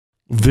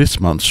This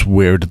month's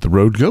Where Did the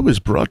Road Go is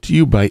brought to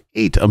you by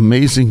 8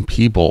 amazing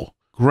people.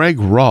 Greg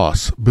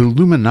Ross,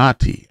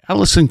 Billuminati,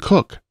 Allison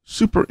Cook,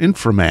 Super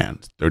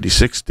Inframan,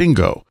 36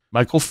 Dingo,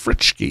 Michael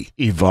Fritschke,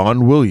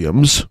 Yvonne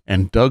Williams,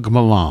 and Doug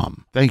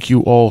Malam. Thank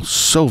you all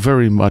so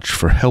very much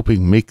for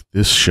helping make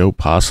this show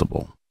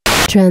possible.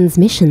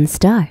 Transmission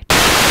start.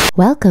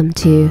 Welcome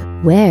to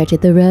Where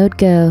Did the Road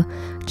Go?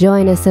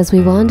 Join us as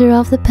we wander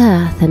off the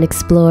path and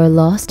explore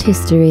lost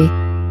history,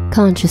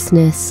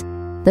 consciousness,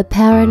 the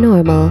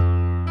paranormal,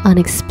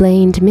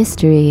 unexplained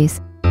mysteries,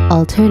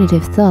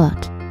 alternative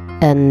thought,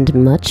 and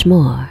much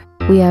more.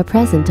 We are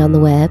present on the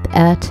web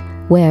at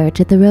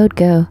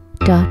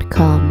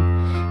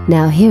wheredidtheroadgo.com.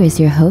 Now here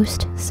is your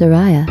host,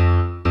 Seriah.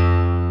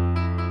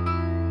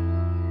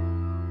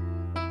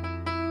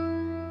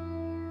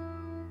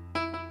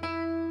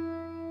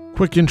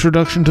 Quick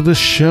introduction to this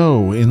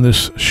show. In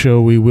this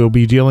show, we will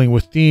be dealing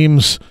with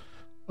themes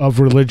of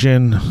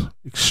religion,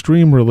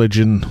 extreme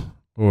religion,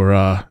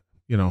 or,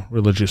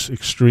 religious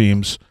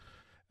extremes,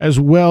 as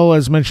well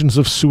as mentions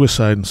of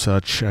suicide and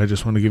such. I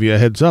just want to give you a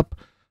heads up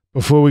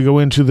before we go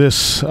into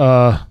this,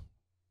 what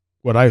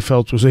I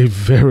felt was a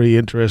very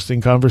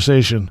interesting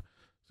conversation.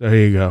 There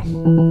you go.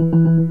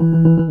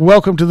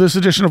 Welcome to this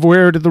edition of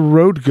Where Did the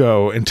Road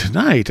Go? And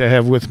tonight I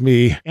have with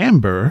me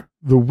Amber,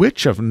 the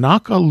Witch of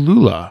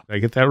Noccalula. Did I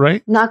get that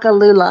right?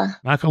 Noccalula.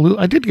 Noccalula.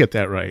 I did get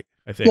that right,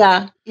 I think.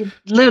 Yeah,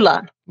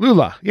 Lula.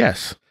 Lula,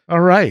 yes.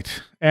 All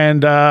right.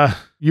 And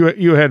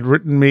you had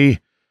written me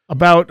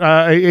about,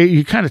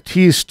 you kind of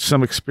teased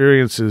some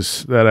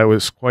experiences that I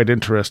was quite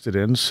interested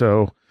in.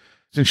 So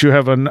since you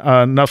have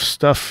enough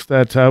stuff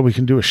that we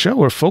can do a show,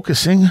 we're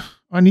focusing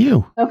on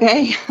you.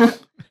 Okay.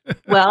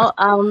 Well,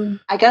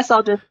 I guess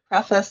I'll just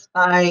preface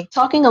by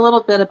talking a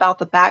little bit about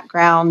the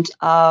background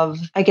of,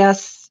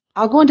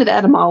 I'll go into the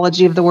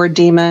etymology of the word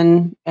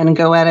demon and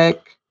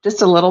Goetic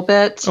just a little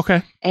bit.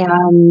 Okay.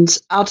 And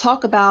I'll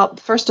talk about,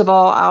 first of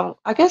all,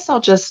 I'll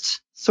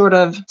just sort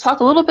of talk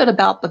a little bit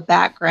about the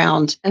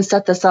background and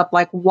set this up,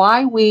 like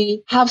why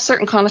we have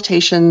certain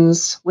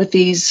connotations with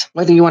these,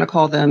 whether you want to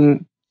call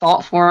them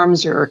thought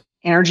forms or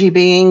energy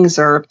beings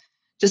or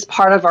just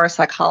part of our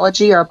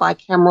psychology, our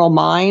bicameral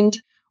mind.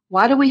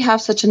 Why do we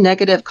have such a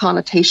negative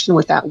connotation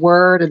with that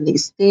word and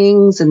these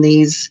things and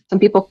these, some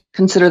people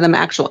consider them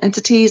actual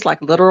entities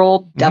like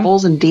literal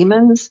devils and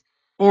demons.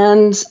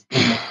 And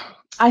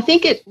I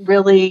think it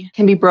really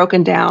can be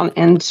broken down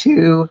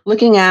into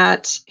looking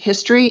at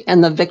history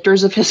and the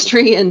victors of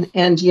history and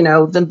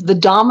the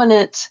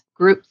dominant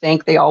group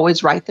think they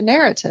always write the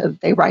narrative.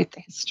 They write the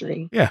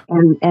history. Yeah.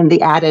 And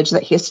the adage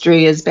that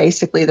history is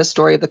basically the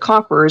story of the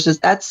conquerors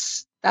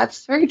that's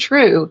very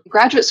true.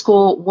 Graduate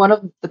school, one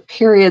of the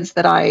periods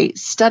that I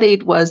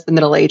studied was the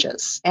Middle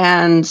Ages,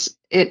 and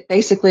it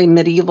basically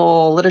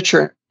medieval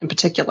literature in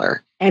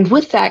particular. And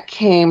with that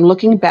came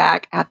looking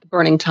back at the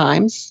burning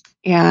times,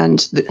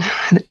 and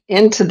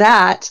into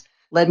that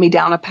led me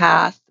down a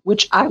path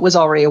which I was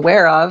already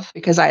aware of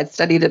because I had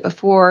studied it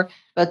before,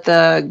 but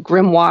the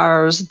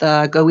grimoires,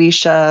 the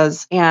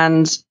Goetias,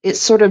 and it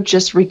sort of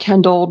just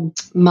rekindled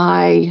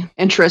my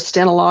interest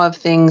in a lot of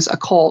things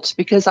occult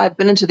because I've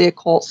been into the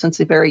occult since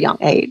a very young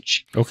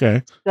age.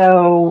 Okay.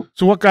 So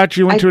what got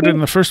you into it in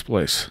the first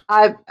place?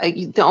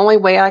 The only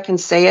way I can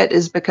say it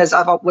is because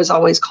I was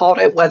always called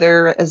it,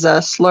 whether as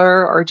a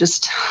slur or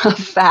just a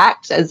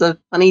fact, as a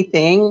funny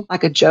thing,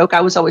 like a joke.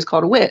 I was always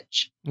called a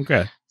witch.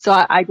 Okay.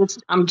 So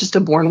I'm just a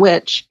born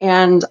witch.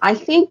 And I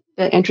think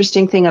the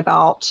interesting thing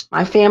about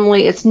my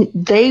family,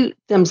 they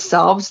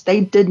themselves,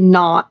 they did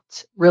not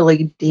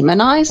really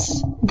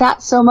demonize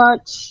that so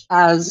much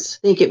as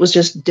I think it was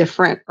just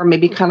different or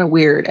maybe kind of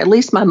weird, at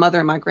least my mother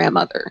and my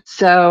grandmother.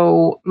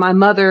 So my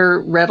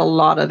mother read a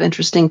lot of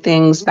interesting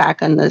things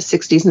back in the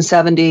 60s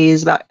and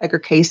 70s about Edgar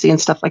Cayce and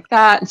stuff like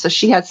that. And so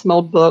she had some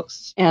old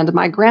books. And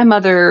my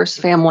grandmother's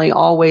family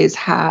always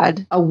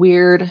had a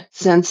weird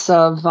sense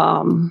of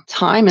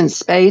time and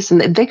space.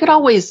 And they could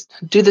always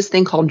do this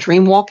thing called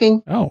dream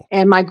walking. Oh.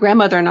 And my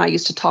grandmother and I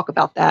used to talk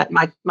about that.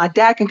 My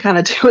dad can kind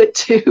of do it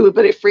too,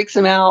 but it freaks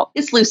him out.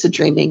 It's lucid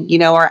dreaming,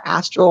 or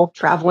astral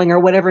traveling or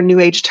whatever new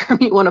age term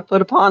you want to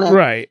put upon it.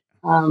 Right.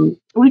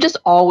 We've just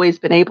always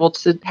been able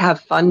to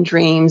have fun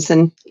dreams.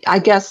 And I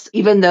guess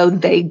even though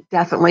they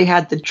definitely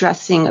had the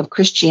dressing of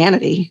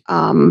Christianity,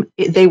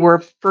 they were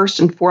first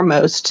and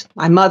foremost,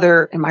 my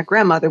mother and my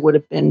grandmother would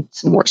have been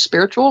some more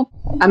spiritual.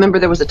 I remember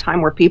there was a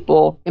time where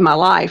people in my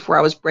life where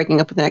I was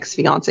breaking up with an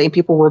ex-fiance and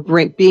people were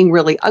being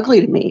really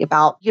ugly to me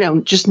about,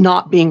 just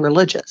not being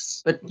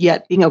religious, but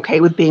yet being okay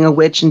with being a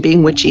witch and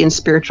being witchy and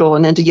spiritual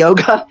and into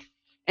yoga.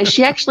 And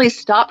she actually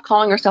stopped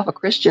calling herself a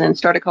Christian and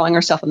started calling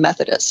herself a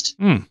Methodist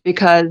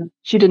because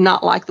she did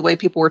not like the way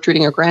people were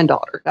treating her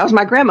granddaughter. That was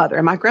my grandmother.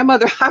 And my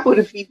grandmother,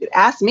 if you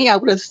asked me, I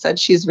would have said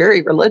she's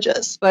very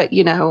religious. But,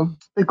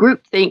 the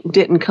group think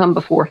didn't come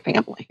before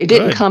family. It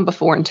didn't come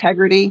before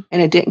integrity,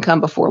 and it didn't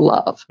come before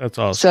love. That's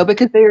awesome. So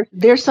because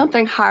there's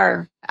something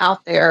higher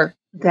out there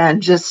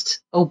than just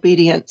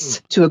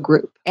obedience to a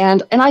group.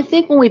 And I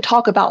think when we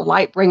talk about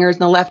light bringers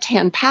and the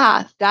left-hand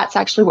path, that's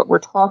actually what we're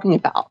talking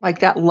about. Like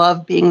that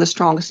love being the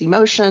strongest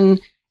emotion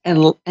and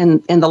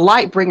the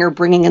light bringer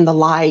bringing in the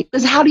light.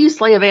 Because how do you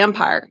slay a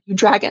vampire? You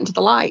drag it into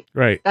the light.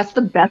 Right. That's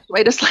the best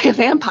way to slay a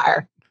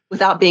vampire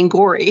without being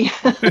gory.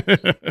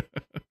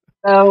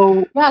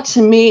 So, yeah,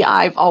 to me,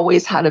 I've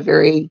always had a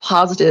very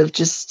positive,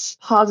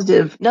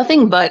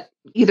 nothing but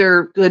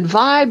either good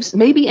vibes,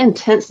 maybe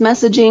intense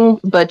messaging,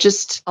 but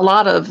just a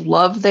lot of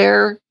love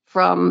there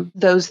from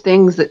those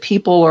things that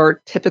people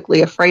are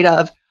typically afraid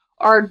of,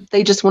 or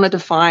they just want to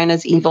define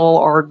as evil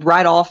or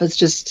write off as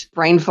just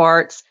brain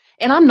farts.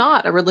 And I'm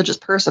not a religious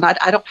person.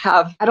 I don't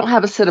have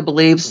a set of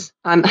beliefs.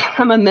 I'm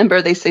a member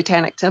of the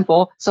Satanic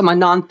Temple, so I'm a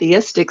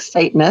non-theistic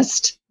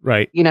Satanist.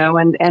 Right. You know,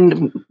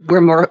 and we're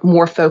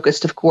more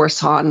focused, of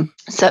course, on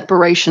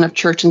separation of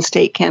church and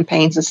state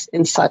campaigns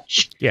and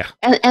such. Yeah.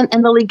 And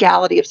the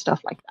legality of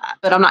stuff like that.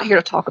 But I'm not here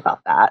to talk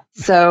about that.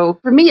 So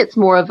for me, it's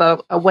more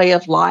of a way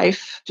of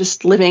life,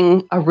 just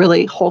living a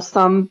really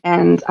wholesome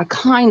and a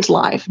kind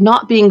life,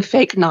 not being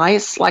fake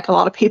nice like a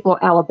lot of people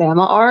in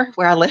Alabama are,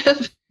 where I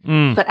live.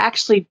 But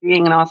actually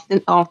being an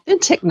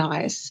authentic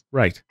nice.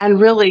 Right. And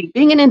really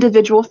being an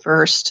individual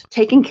first,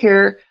 taking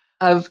care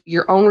of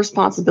your own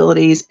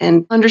responsibilities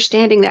and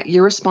understanding that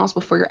you're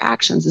responsible for your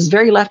actions is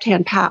very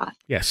left-hand path.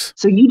 Yes.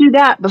 So you do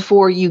that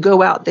before you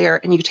go out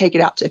there and you take it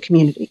out to a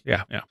community.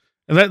 Yeah. Yeah.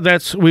 And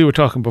that's, we were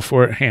talking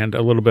beforehand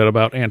a little bit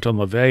about Anton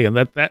LaVey, and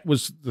that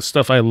was the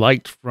stuff I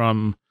liked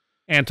from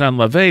Anton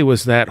LaVey,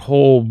 was that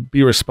whole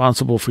be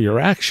responsible for your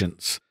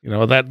actions. You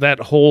know, that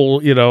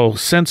whole, you know,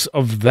 sense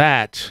of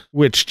that,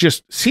 which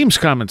just seems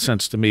common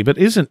sense to me, but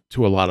isn't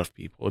to a lot of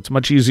people. It's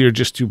much easier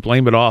just to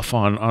blame it off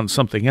on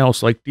something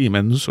else like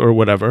demons or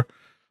whatever.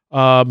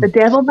 The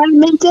devil made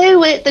me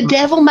do it. The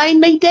devil made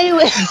me do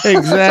it.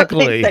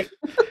 Exactly.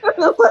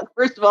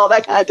 First of all,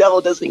 that kind of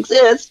devil doesn't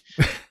exist.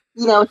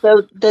 You know,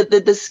 so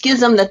the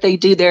schism that they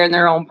do there in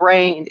their own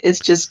brain is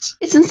just,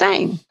 it's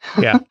insane.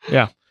 Yeah.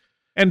 Yeah.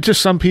 And to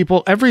some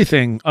people,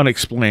 everything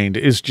unexplained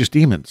is just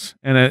demons,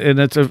 and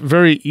it's a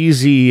very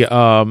easy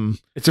thing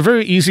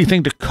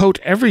to coat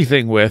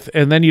everything with,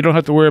 and then you don't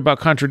have to worry about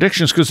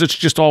contradictions because it's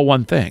just all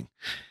one thing.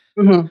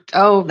 Mm-hmm.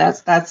 Oh,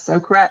 that's so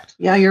correct.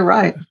 Yeah, you're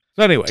right.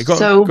 So anyway,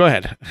 go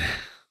ahead.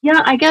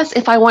 Yeah, I guess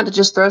if I want to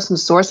just throw some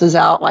sources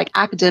out, like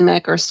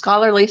academic or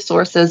scholarly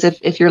sources,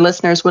 if your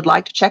listeners would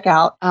like to check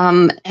out,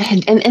 and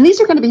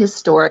these are going to be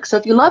historic. So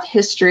if you love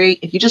history,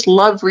 if you just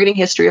love reading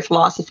history or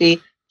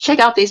philosophy, check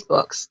out these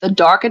books. The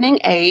Darkening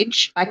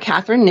Age by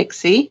Catherine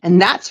Nixey,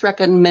 and that's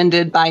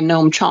recommended by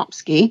Noam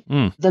Chomsky.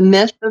 The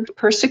Myth of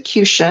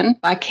Persecution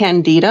by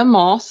Candida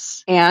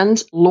Moss,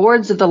 and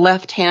Lords of the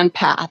Left-Hand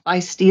Path by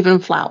Stephen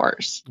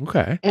Flowers.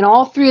 Okay. And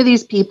all three of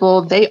these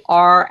people, they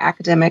are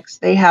academics.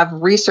 They have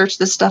researched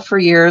this stuff for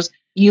years.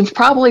 You've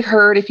probably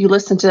heard, if you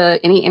listen to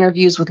any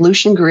interviews with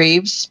Lucien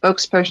Greaves,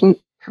 spokesperson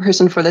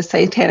for the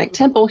Satanic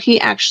Temple, he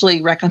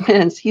actually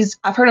recommends,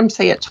 I've heard him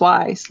say it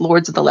twice,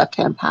 Lords of the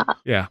Left-Hand Path.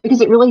 Yeah.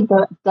 Because it really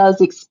does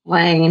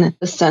explain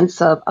the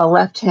sense of a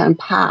left-hand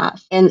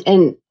path and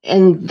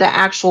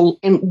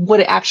what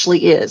it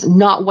actually is,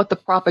 not what the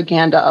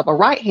propaganda of a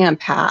right-hand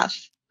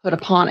path put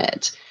upon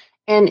it.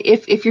 And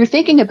if you're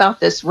thinking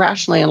about this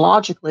rationally and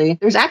logically,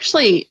 there's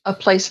actually a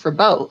place for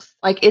both.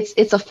 Like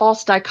it's a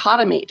false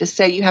dichotomy to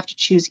say you have to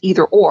choose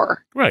either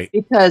or. Right.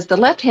 Because the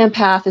left-hand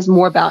path is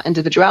more about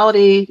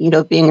individuality,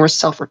 being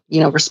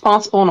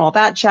responsible and all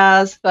that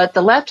jazz. But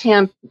the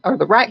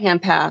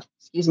right-hand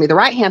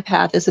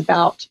path is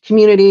about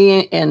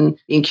community and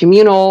being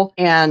communal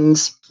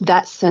and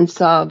that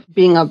sense of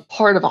being a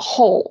part of a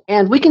whole.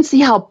 And we can see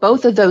how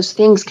both of those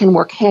things can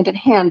work hand in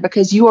hand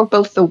because you are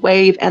both the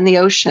wave and the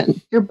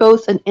ocean. You're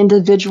both an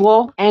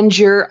individual and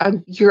you're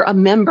a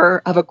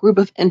member of a group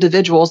of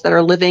individuals that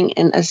are living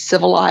in a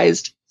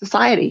civilized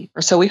society,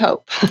 or so we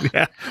hope.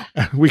 Yeah,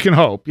 we can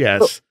hope,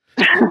 yes.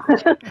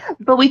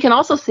 But we can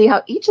also see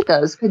how each of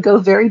those could go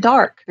very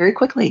dark very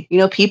quickly.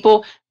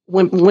 People,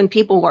 when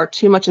people are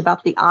too much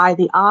about the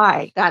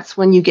I, that's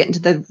when you get into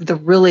the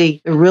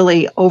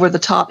really over the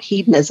top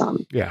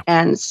hedonism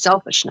and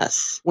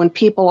selfishness. When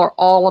people are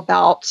all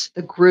about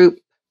the group,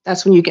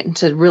 that's when you get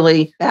into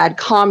really bad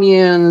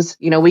communes.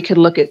 We could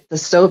look at the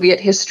Soviet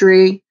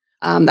history.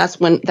 That's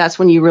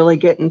when you really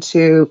get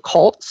into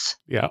cults.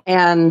 Yeah.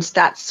 And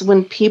that's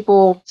when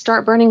people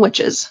start burning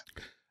witches.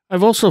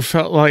 I've also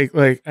felt like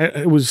I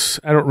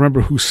don't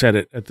remember who said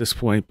it at this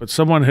point, but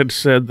someone had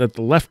said that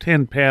the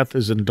left-hand path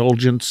is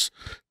indulgence,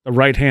 the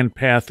right-hand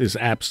path is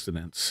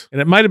abstinence.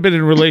 And it might have been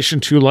in relation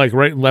to like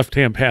right and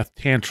left-hand path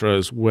tantra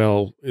as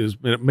well.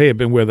 It may have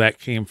been where that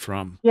came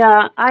from.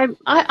 Yeah, I'm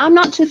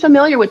not too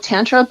familiar with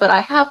tantra, but I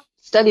have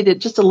studied it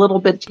just a little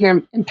bit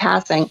here in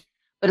passing.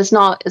 But it's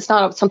not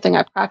something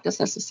I practice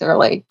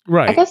necessarily.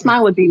 Right. I guess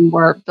mine would be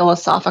more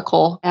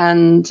philosophical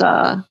and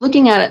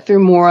looking at it through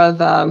more of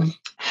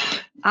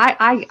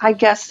I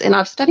guess, and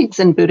I've studied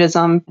Zen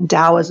Buddhism and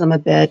Taoism a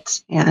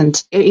bit,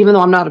 and even though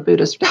I'm not a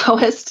Buddhist or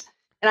Taoist,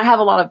 And I have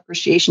a lot of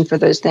appreciation for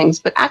those things,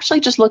 but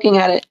actually just looking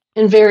at it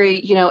in very,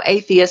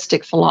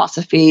 atheistic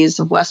philosophies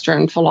of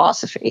Western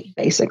philosophy,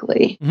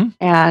 basically. Mm-hmm.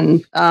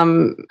 And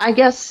I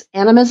guess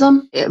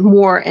animism,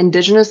 more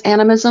indigenous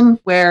animism,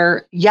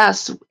 where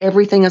yes,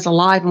 everything is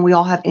alive and we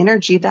all have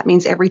energy. That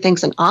means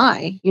everything's an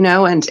I,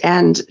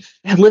 and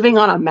living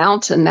on a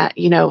mountain that,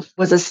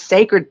 was a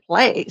sacred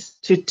place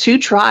to two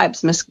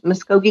tribes,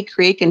 Muskogee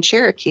Creek and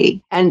Cherokee,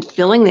 and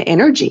feeling the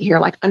energy here,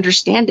 like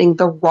understanding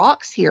the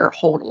rocks here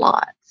hold a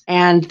lot.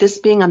 And this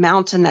being a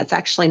mountain that's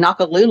actually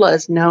Noccalula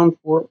is known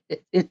for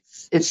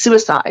its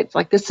suicides.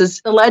 Like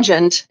the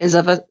legend is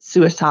of a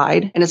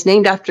suicide, and it's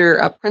named after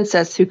a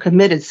princess who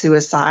committed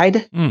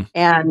suicide.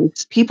 And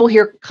people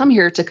come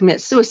here to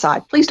commit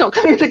suicide. Please don't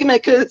come here to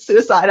commit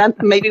suicide.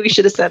 Maybe we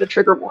should have said a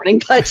trigger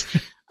warning, but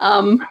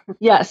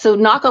so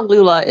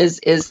Noccalula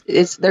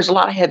is there's a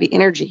lot of heavy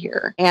energy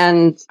here,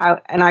 and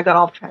I got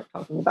off track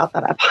talking about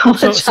that. I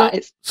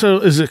apologize. So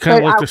is it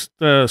kind of like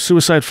the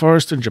suicide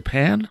forest in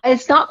Japan?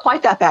 It's not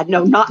quite that bad.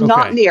 No,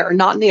 not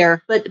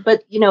near. But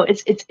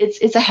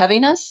it's a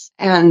heaviness,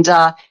 and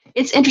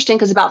it's interesting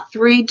because about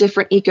 3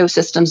 different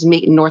ecosystems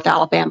meet in North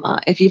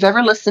Alabama. If you've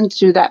ever listened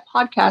to that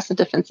podcast, The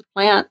Defensive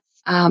Plants,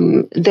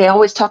 they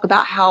always talk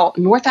about how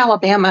North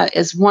Alabama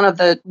is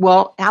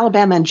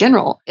Alabama in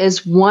general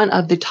is one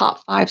of the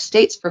top 5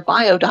 states for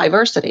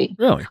biodiversity.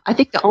 Really? I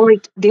think the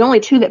only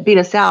 2 that beat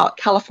us out,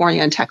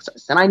 California and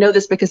Texas. And I know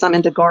this because I'm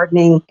into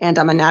gardening and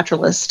I'm a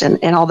naturalist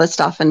and all this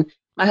stuff. And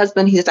my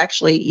husband, he's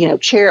actually,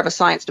 chair of a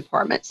science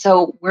department.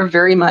 So we're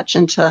very much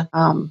into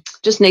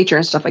just nature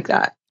and stuff like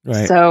that.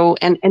 Right. So,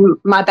 and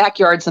my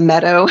backyard's a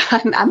meadow.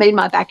 I made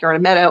my backyard a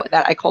meadow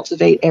that I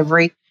cultivate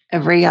every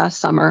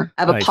summer.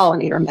 I have a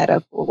pollinator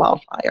meadow for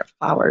wildfire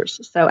flowers.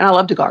 So, and I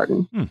love to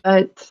garden.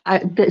 But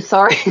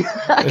sorry,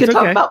 I could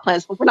talk about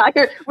plants, but we're not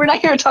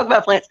here to talk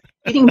about plants.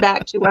 Getting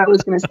back to what I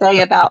was going to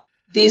say about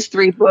these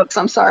 3 books,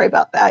 I'm sorry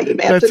about that. You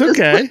may have to just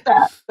quit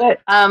that.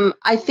 But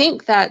I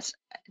think that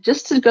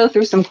just to go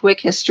through some quick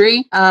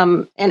history,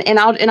 and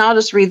I'll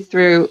just read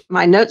through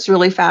my notes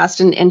really fast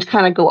and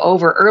kind of go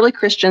over early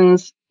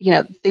Christians.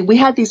 We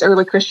had these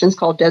early Christians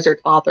called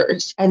Desert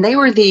Fathers, and they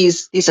were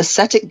these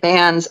ascetic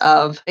bands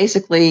of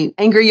basically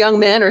angry young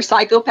men or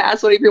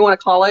psychopaths, whatever you want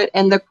to call it.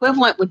 And the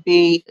equivalent would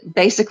be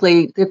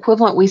basically the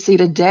equivalent we see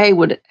today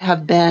would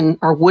have been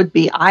or would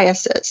be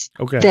ISIS.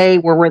 Okay. They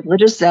were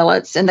religious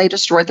zealots and they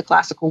destroyed the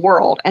classical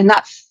world. And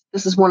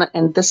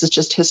this is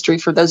just history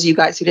for those of you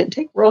guys who didn't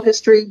take world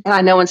history. And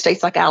I know in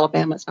states like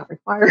Alabama, it's not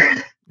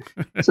required.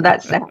 So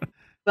that's that.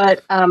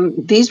 But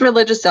these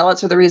religious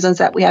zealots are the reasons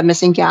that we have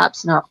missing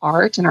gaps in our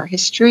art and our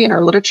history and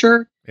our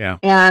literature. Yeah.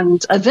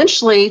 And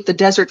eventually the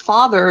Desert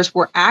Fathers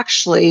were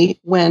actually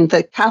when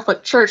the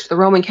Catholic Church, the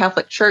Roman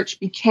Catholic Church,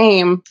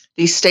 became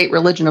the state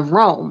religion of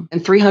Rome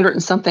in 300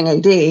 and something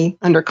AD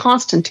under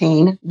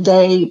Constantine.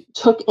 They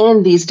took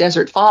in these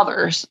Desert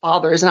Fathers,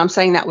 and I'm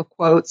saying that with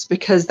quotes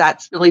because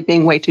that's really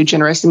being way too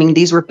generous. I mean,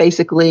 these were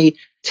basically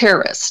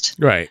terrorists.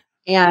 Right.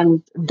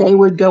 And they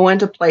would go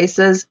into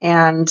places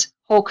and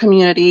whole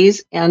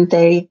communities, and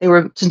they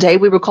were, today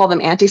we would call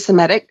them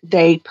anti-Semitic.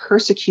 They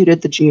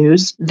persecuted the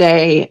Jews.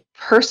 They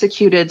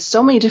persecuted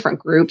so many different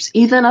groups,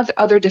 even of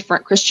other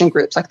different Christian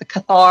groups like the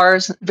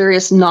Cathars,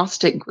 various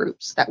Gnostic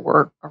groups that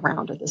were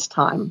around at this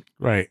time.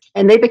 Right.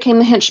 And they became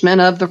the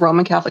henchmen of the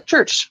Roman Catholic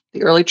Church,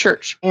 the early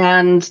church.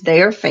 And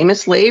they are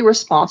famously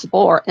responsible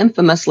or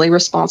infamously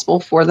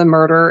responsible for the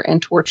murder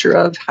and torture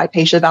of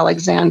Hypatia of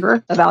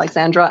Alexandria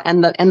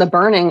and the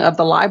burning of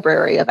the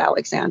library of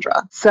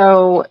Alexandria.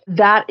 So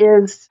that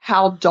is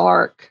how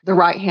dark the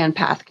right-hand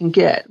path can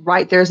get.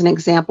 Right there's an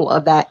example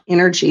of that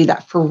energy,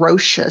 that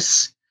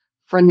ferocious,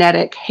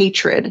 frenetic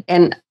hatred,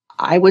 and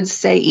I would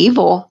say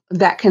evil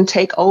that can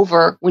take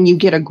over when you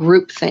get a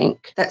groupthink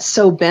that's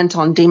so bent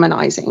on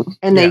demonizing.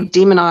 And they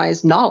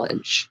demonize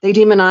knowledge. They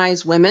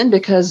demonize women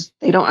because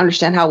they don't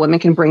understand how women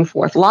can bring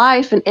forth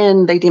life.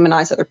 And they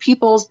demonize other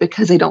peoples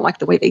because they don't like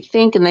the way they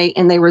think. And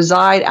they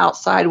reside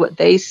outside what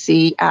they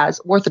see as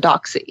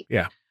orthodoxy.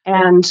 Yeah.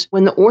 And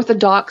when the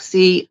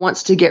orthodoxy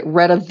wants to get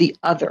rid of the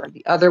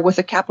other with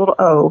a capital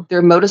O,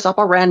 their modus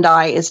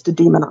operandi is to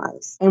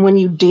demonize. And when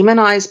you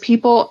demonize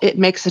people, it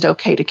makes it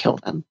okay to kill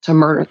them, to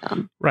murder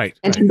them. Right.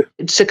 And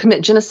to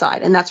commit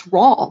genocide. And that's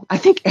wrong. I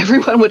think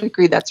everyone would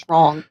agree that's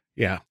wrong.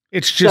 Yeah.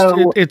 It's just,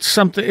 it's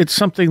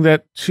something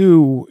that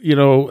too,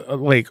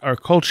 like our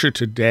culture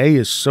today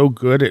is so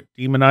good at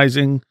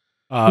demonizing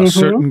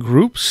certain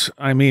groups.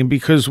 I mean,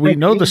 because we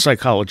know the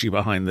psychology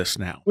behind this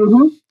now.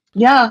 Mm-hmm.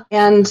 Yeah.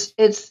 And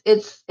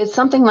it's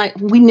something like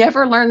we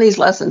never learn these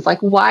lessons. Like,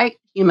 why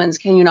humans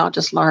can you not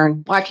just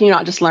learn? Why can you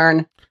not just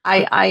learn?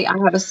 I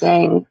have a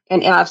saying,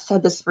 and I've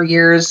said this for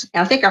years,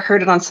 and I think I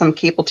heard it on some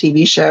cable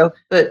TV show,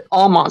 but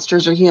all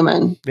monsters are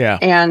human. Yeah.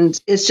 And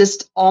it's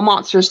just all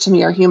monsters to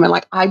me are human.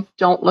 Like, I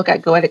don't look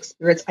at Goetic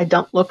spirits. I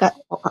don't look at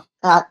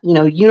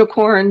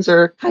unicorns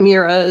or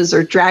chimeras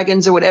or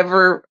dragons or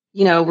whatever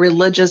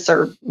religious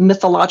or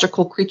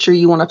mythological creature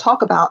you want to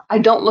talk about, I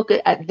don't look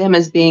at them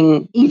as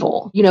being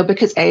evil,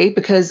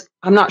 because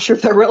I'm not sure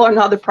if they're real or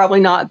not. They're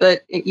probably not,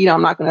 but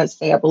I'm not going to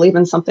say I believe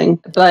in something.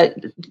 But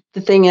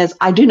the thing is,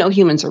 I do know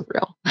humans are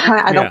real.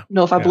 I don't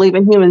know if I believe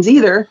in humans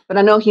either, but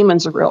I know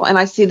humans are real. And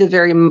I see the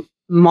very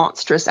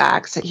monstrous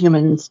acts that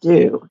humans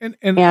do.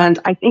 And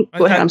I think,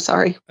 go ahead, I'm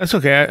sorry. That's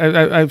okay.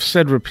 I've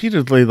said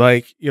repeatedly,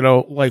 like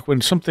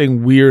when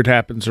something weird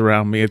happens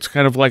around me, it's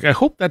kind of like, I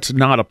hope that's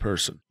not a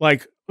person.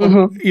 Like,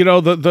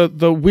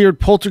 the weird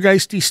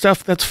poltergeisty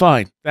stuff, that's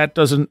fine. That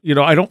doesn't,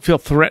 I don't feel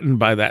threatened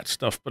by that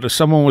stuff. But if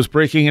someone was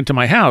breaking into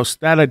my house,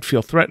 that I'd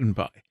feel threatened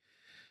by.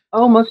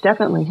 Oh, most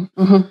definitely.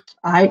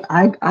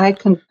 I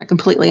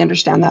completely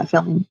understand that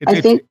feeling. I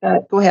think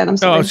that, go ahead, I'm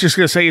sorry. No, I was just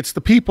going to say, it's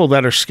the people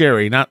that are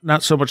scary,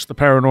 not so much the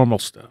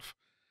paranormal stuff.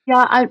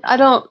 Yeah, I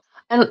don't,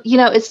 and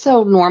it's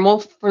so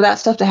normal for that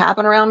stuff to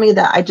happen around me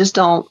that I just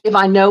don't, if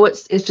I know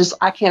it's just,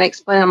 I can't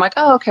explain it. I'm like,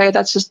 oh, okay,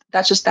 that's just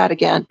that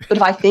again. But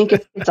if I think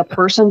it's a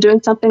person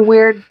doing something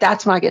weird,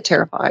 that's when I get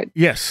terrified.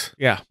 Yes.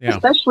 Yeah.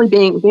 Especially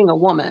being a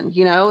woman,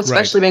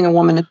 especially being a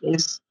woman at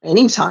this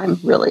any time,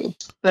 really.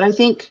 But I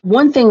think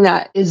one thing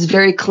that is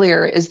very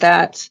clear is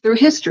that through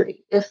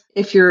history,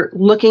 if you're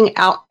looking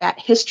out at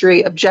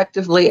history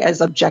objectively,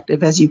 as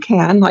objective as you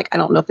can, like, I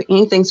don't know if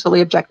anything's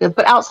fully objective,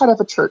 but outside of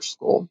a church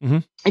school,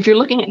 if you're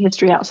looking at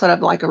history outside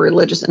of like a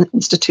religious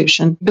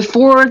institution,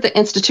 before the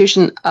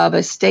institution of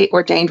a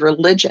state-ordained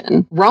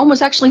religion, Rome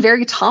was actually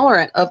very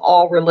tolerant of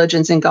all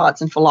religions and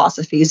gods and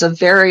philosophies of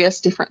various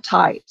different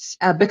types,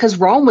 because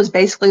Rome was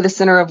basically the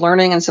center of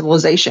learning and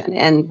civilization,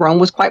 and Rome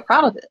was quite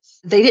proud of this.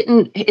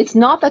 It's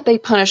not that they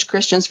punished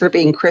Christians for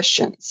being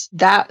Christians.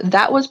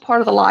 That was part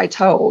of the lie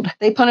told.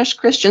 They punished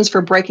Christians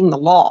for breaking the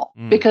law,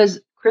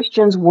 because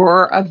Christians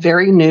were a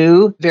very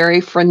new,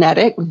 very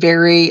frenetic,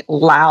 very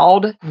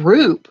loud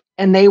group.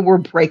 And they were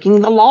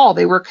breaking the law.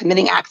 They were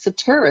committing acts of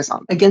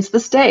terrorism against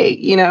the state,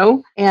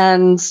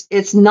 and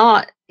it's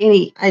not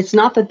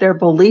that their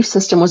belief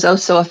system was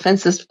so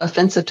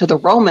offensive to the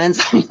Romans.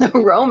 I mean, the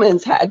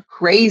Romans had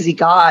crazy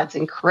gods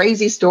and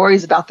crazy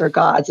stories about their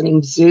gods. I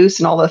mean, Zeus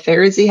and all the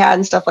affairs he had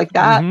and stuff like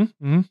that.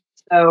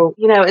 So,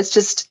 it's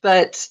just,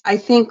 but I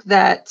think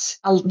that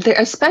there,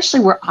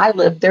 especially where I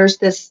live, there's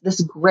this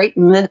great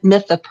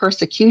myth of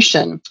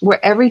persecution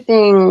where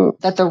everything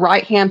that the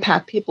right-hand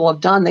path people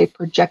have done, they've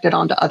projected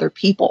onto other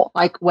people,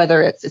 like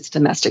whether it's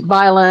domestic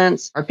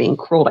violence or being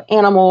cruel to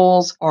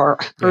animals or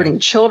hurting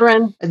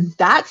children.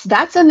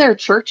 That's in their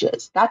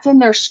churches. That's in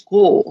their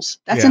schools.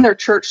 That's in their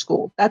church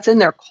school. That's in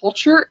their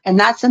culture, and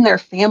that's in their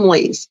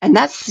families. And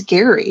that's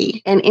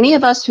scary. And any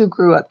of us who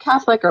grew up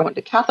Catholic or went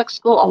to Catholic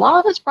school, a lot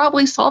of us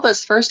probably saw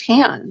this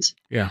firsthand.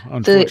 Yeah,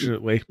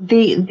 unfortunately.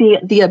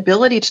 The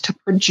ability to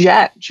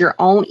project your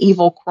own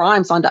evil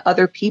crimes onto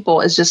other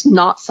people is just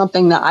not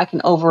something that I can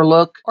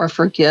overlook or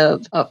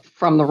forgive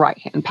from the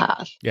right-hand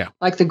path. Yeah.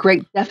 Like the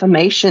great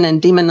defamation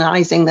and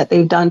demonizing that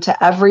they've done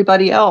to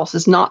everybody else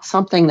is not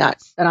something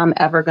that I'm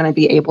ever going to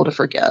be able to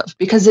forgive,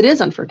 because it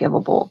is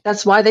unforgivable.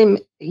 That's why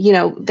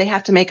they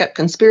have to make up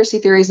conspiracy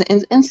theories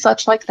and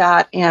such like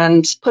that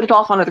and put it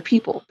off on other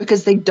people,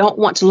 because they don't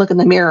want to look in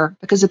the mirror,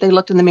 because if they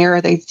looked in the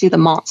mirror, they'd see the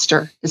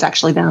monster is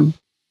actually them.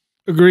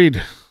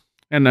 Agreed.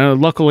 And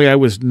luckily, I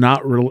was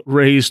not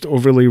raised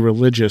overly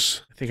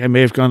religious. I think I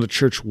may have gone to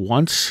church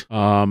once.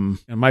 And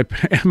my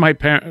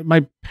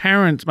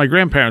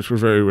grandparents were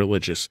very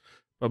religious,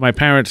 but my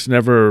parents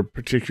never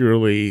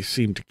particularly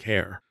seemed to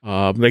care.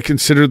 They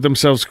considered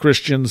themselves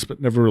Christians, but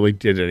never really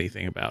did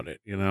anything about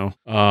it,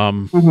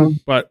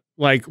 But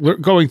like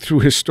going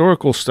through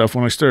historical stuff,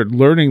 when I started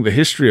learning the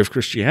history of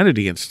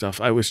Christianity and stuff,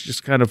 I was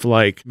just kind of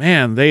like,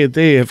 man,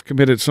 they have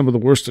committed some of the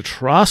worst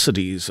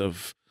atrocities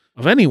of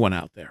anyone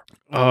out there,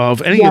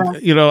 of any,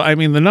 I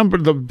mean,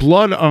 the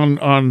blood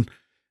on,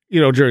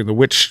 during the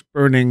witch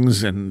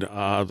burnings and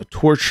the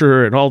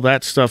torture and all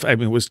that stuff, I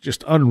mean, it was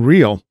just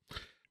unreal.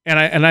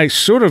 And I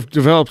sort of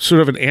developed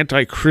sort of an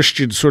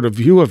anti-Christian sort of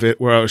view of it,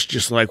 where I was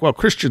just like, well,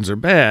 Christians are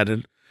bad.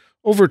 And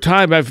over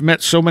time, I've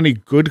met so many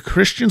good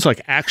Christians,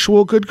 like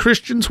actual good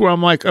Christians, where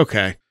I'm like,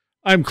 okay,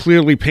 I'm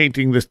clearly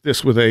painting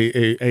this with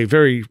a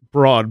very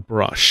broad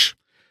brush.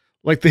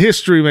 Like, the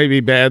history may be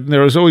bad, and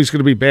there is always going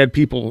to be bad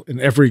people in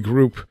every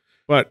group.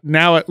 But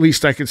now at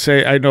least I can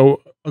say I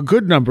know a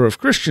good number of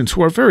Christians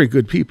who are very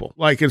good people.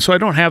 And so I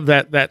don't have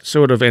that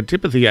sort of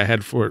antipathy I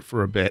had for it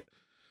for a bit.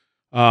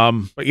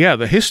 But yeah,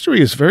 the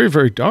history is very,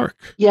 very dark.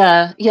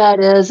 Yeah, it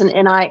is.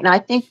 And I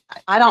think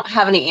I don't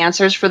have any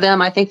answers for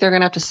them. I think they're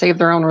going to have to save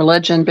their own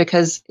religion,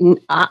 because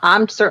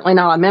I'm certainly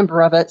not a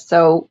member of it.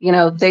 So,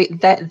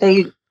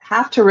 they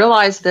have to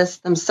realize this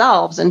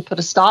themselves and put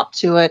a stop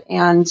to it.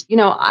 And,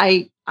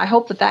 I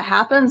hope that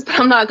happens, but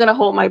I'm not going to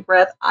hold my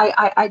breath.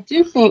 I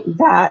do think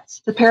that,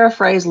 to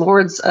paraphrase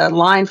Lord's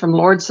line from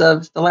Lords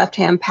of the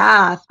Left-Hand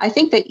Path, I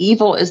think that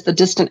evil is the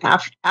distant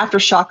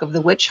aftershock of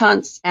the witch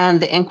hunts and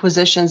the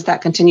inquisitions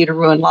that continue to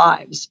ruin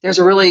lives. There's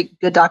a really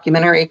good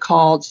documentary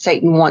called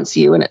Satan Wants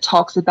You, and it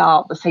talks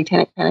about the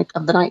satanic panic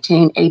of the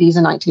 1980s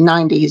and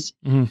 1990s,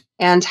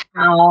 and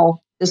how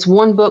this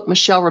one book,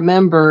 Michelle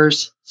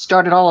Remembers,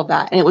 started all of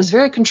that. And it was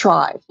very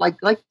contrived. Like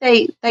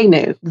they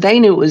knew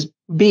it was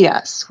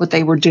BS, what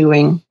they were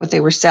doing, what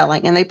they were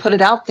selling. And they put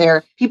it out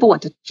there. People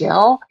went to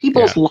jail.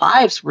 People's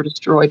lives were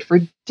destroyed for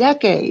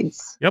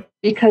decades. Yep.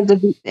 Because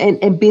of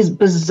these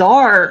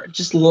bizarre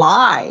just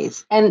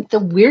lies. And the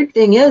weird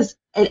thing is,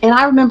 and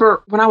I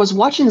remember when I was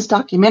watching this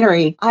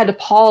documentary, I had to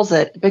pause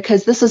it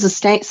because this is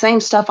the same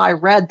stuff I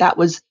read that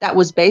was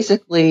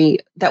basically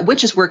that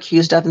witches were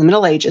accused of in the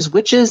Middle Ages,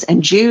 witches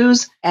and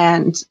Jews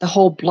and the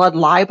whole blood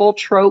libel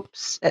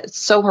tropes. It's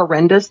so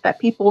horrendous that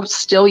people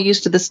still use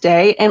to this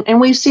day.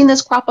 And we've seen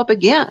this crop up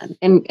again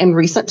in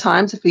recent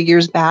times, a few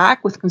years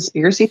back with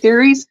conspiracy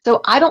theories.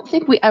 So I don't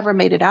think we ever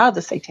made it out of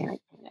the Satanic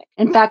Panic.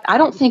 In fact, I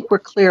don't think we're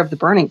clear of the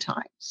burning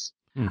times.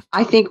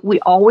 I think we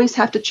always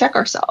have to check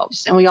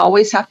ourselves, and we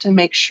always have to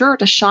make sure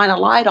to shine a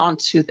light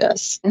onto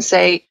this and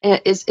say,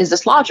 is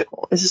this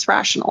logical? Is this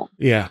rational?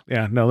 Yeah.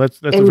 No, that's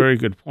a very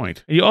good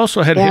point. And you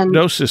also had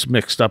hypnosis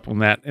mixed up on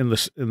that in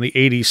the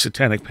 80s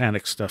Satanic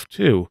Panic stuff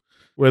too,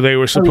 where they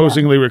were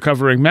supposedly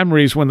recovering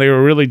memories when they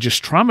were really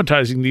just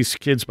traumatizing these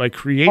kids by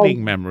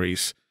creating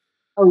memories.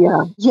 Oh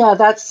yeah. Yeah,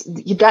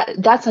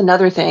 that's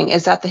another thing,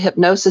 is that the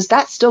hypnosis,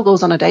 that still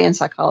goes on a day in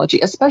psychology,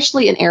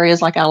 especially in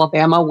areas like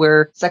Alabama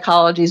where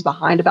psychology is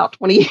behind about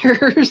 20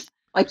 years.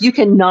 Like, you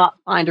cannot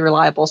find a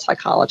reliable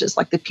psychologist.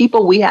 Like, the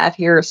people we have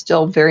here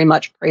still very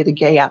much pray the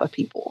gay out of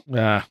people.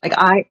 Yeah. Like,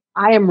 I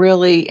am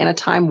really in a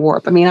time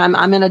warp. I mean,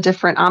 I'm in a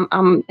different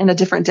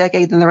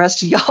decade than the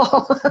rest of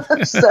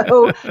y'all.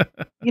 So,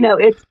 you know,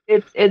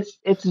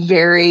 it's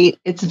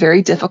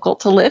very difficult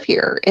to live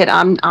here.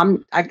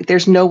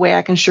 There's no way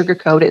I can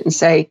sugarcoat it and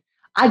say,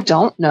 I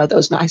don't know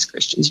those nice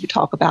Christians you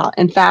talk about.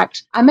 In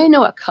fact, I may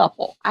know a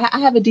couple. I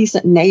have a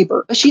decent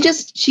neighbor, but she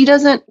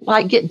doesn't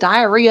like get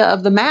diarrhea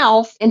of the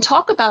mouth and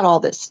talk about all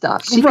this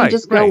stuff. She can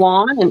just go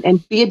on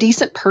and be a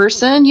decent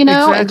person, you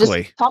know, and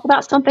just talk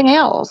about something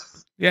else.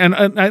 Yeah,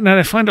 and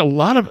I find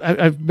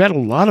I've met a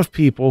lot of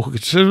people who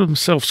consider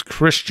themselves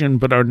Christian,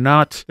 but are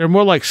not. They're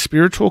more like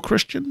spiritual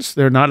Christians.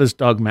 They're not as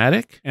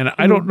dogmatic. And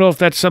I don't know if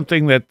that's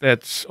something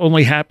that's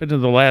only happened in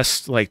the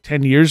last like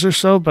 10 years or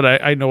so, but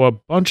I know a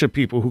bunch of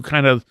people who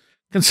kind of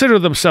consider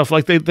themselves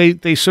like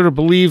they sort of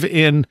believe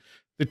in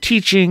the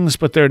teachings,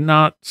 but they're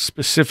not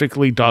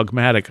specifically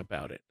dogmatic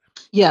about it.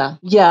 Yeah.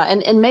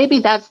 And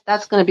maybe that's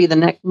going to be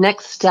the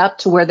next step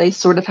to where they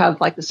sort of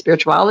have like the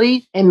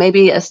spirituality, and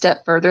maybe a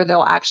step further,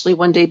 they'll actually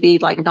one day be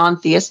like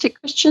non-theistic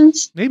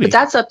Christians. Maybe. But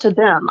that's up to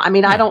them. I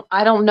mean, I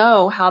don't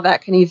know how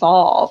that can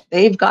evolve.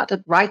 They've got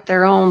to write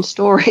their own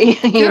story,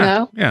 you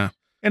know? Yeah.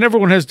 And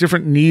everyone has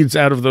different needs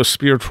out of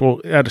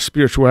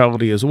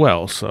spirituality as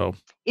well. So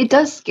it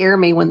does scare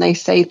me when they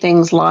say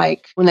things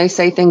like,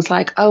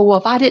 oh, well,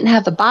 if I didn't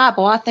have the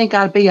Bible, I think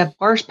I'd be a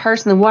worse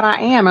person than what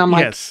I am. And I'm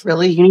like,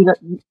 really?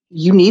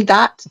 You need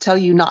that to tell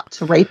you not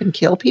to rape and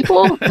kill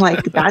people?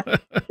 Like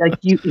that, like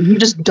you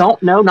just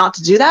don't know not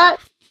to do that?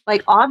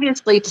 Like,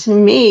 obviously, to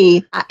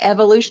me,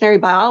 evolutionary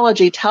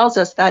biology tells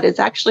us that it's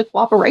actually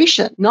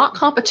cooperation, not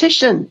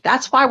competition.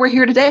 That's why we're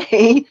here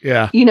today.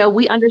 Yeah. You know,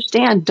 we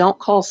understand, don't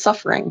cause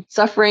suffering.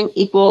 Suffering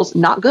equals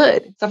not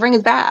good. Suffering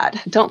is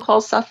bad. Don't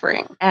cause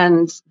suffering.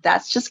 And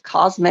that's just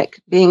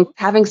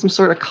having some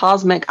sort of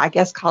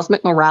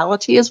cosmic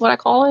morality is what I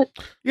call it.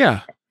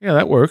 Yeah. Yeah,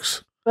 that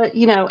works. But,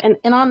 you know,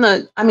 and on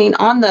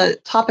the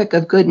topic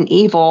of good and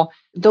evil,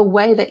 the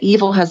way that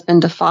evil has been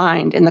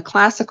defined in the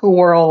classical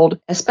world,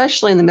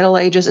 especially in the Middle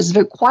Ages, is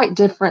quite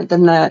different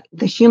than the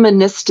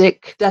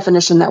humanistic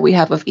definition that we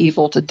have of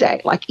evil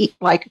today. Like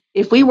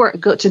if we were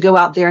to go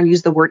out there and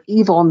use the word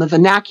evil in the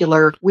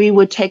vernacular, we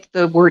would take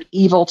the word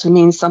evil to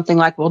mean something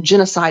like, well,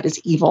 genocide is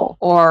evil,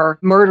 or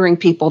murdering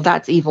people,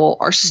 that's evil,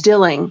 or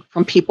stealing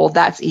from people,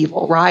 that's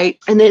evil, right?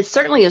 And it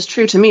certainly is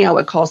true to me. I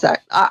would call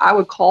that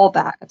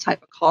a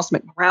type of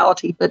cosmic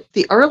morality. But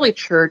the early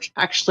church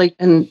actually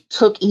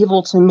took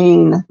evil to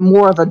mean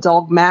more of a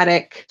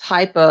dogmatic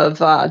type of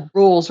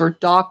rules or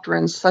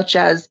doctrines, such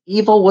as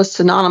evil was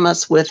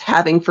synonymous with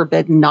having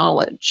forbidden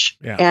knowledge.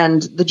 Yeah.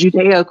 And the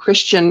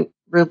Judeo-Christian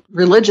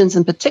religions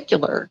in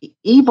particular,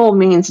 evil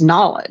means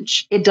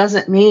knowledge. It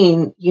doesn't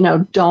mean,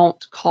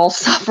 don't cause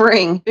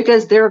suffering,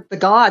 because they're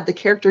the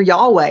character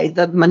Yahweh,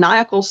 the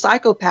maniacal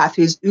psychopath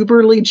who's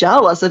uberly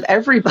jealous of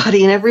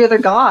everybody and every other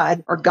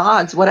god or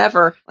gods,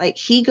 whatever. Like,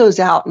 he goes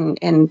out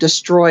and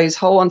destroys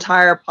whole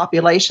entire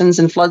populations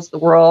and floods the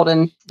world,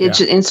 and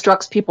it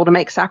instructs people to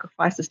make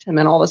sacrifices to him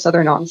and all this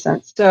other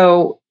nonsense.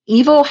 So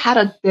evil had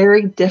a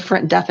very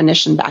different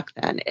definition back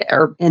then,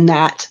 or in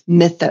that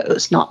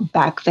mythos, not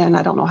back then.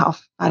 I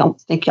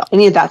don't think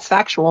any of that's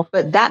factual,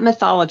 but that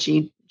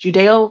mythology,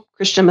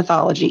 Judeo-Christian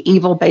mythology,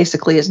 evil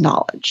basically is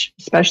knowledge,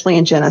 especially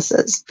in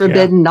Genesis,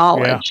 forbidden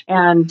knowledge.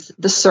 Yeah. And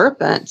the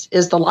serpent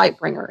is the light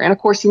bringer. And of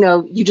course,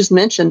 you just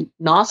mentioned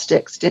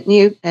Gnostics, didn't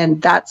you?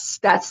 And that's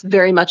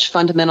very much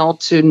fundamental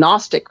to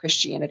Gnostic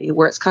Christianity,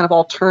 where it's kind of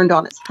all turned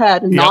on its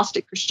head. And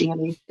Gnostic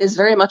Christianity is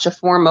very much a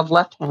form of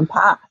left-hand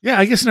path. Yeah,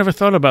 I guess I never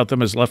thought about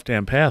them as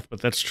left-hand path, but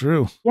that's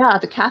true. Yeah,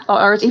 the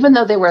Cathars, even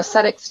though they were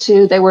ascetics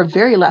too, they were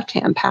very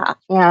left-hand path.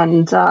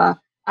 And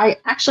I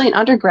actually, in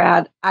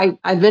undergrad, I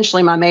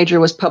eventually, my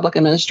major was public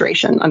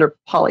administration under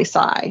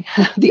poli-sci,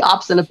 the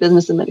opposite of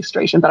business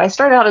administration. But I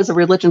started out as a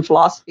religion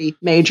philosophy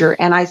major,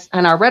 and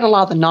I read a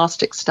lot of the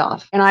Gnostic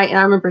stuff. And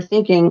I remember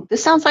thinking,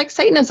 this sounds like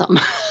Satanism.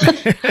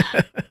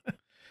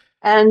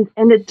 And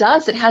it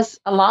does. It has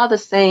a lot of the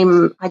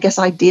same, I guess,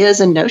 ideas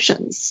and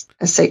notions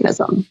as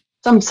Satanism.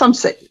 Some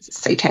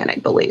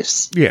satanic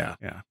beliefs. Yeah.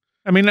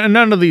 I mean,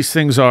 none of these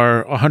things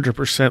are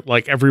 100%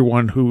 like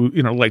everyone who,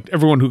 like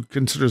everyone who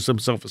considers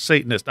themselves a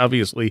Satanist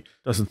obviously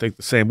doesn't think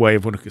the same way.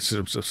 Everyone who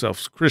considers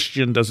themselves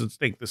Christian doesn't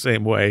think the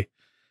same way.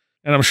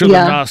 And I'm sure the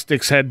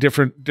Gnostics had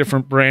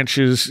different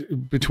branches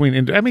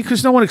between,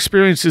 because no one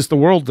experiences the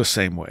world the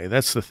same way.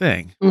 That's the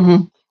thing.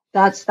 Mm-hmm.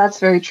 That's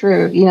very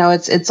true.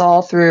 It's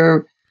all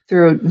through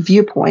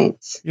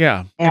viewpoints.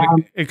 Yeah.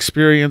 And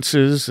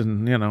experiences.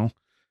 And,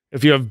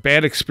 if you have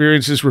bad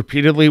experiences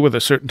repeatedly with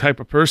a certain type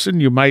of person,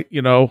 you might,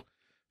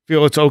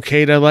 feel it's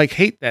okay to like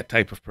hate that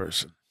type of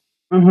person.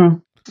 Mm-hmm.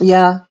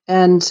 Yeah.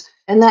 And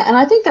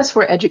I think that's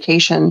where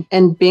education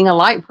and being a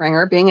light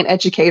bringer, being an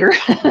educator,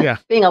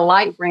 being a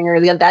light bringer,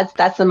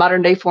 that's the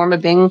modern day form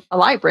of being a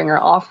light bringer,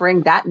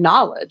 offering that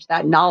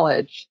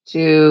knowledge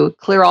to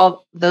clear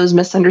all those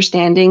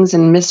misunderstandings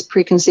and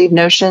mispreconceived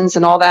notions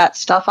and all that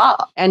stuff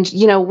up. And,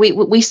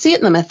 we see it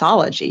in the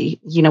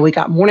mythology. We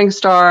got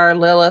Morningstar,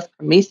 Lilith,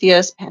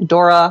 Prometheus,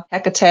 Pandora,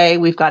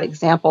 Hecate. We've got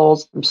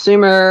examples from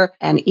Sumer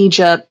and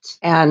Egypt.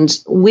 And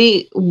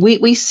we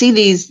see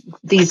these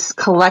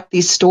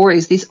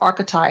stories, these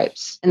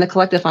archetypes in the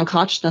collective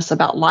unconsciousness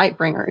about light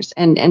bringers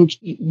and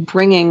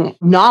bringing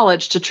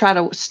knowledge to try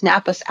to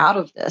snap us out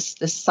of this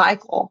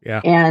cycle.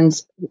 Yeah. And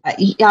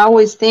I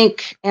always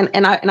think,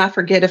 and I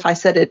forget if I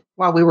said it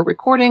while we were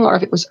recording or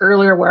if it was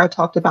earlier where I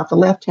talked about the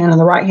left hand and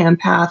the right hand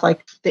path,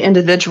 like the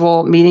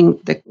individual meeting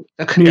the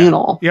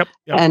communal. Yeah.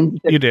 Yep.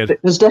 And you did.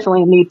 There's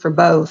definitely a need for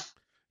both.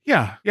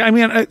 Yeah. Yeah. I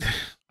mean,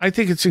 I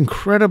think it's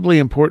incredibly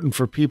important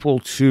for people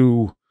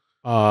to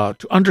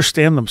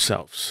understand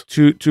themselves,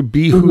 to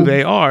be who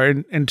they are.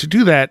 And to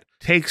do that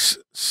takes,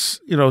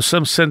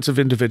 some sense of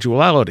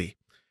individuality.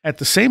 At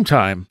the same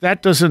time,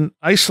 that doesn't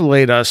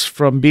isolate us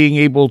from being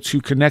able to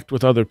connect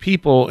with other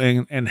people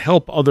and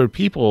help other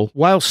people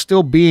while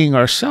still being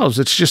ourselves.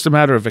 It's just a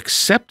matter of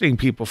accepting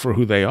people for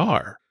who they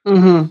are.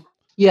 Mm-hmm.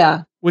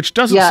 Yeah. Which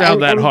doesn't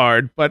sound that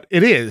hard, but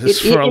it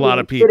is for a lot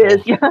of people. It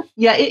is. Yeah.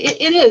 Yeah.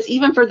 It is.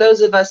 Even for those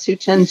of us who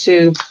tend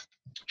to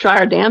try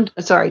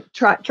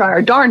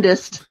our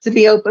darndest to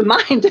be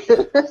open-minded.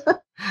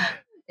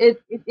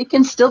 It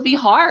can still be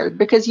hard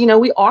because,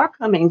 we are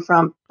coming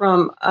from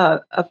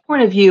a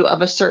point of view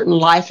of a certain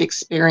life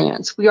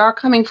experience. We are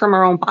coming from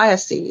our own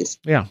biases.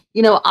 Yeah.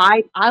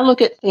 I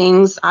look at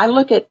things, I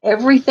look at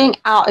everything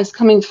out as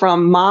coming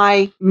from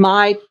my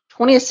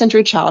 20th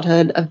century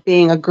childhood of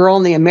being a girl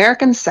in the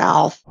American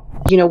South,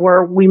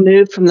 where we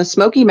moved from the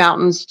Smoky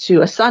Mountains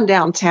to a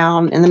sundown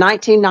town in the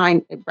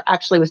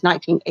actually it was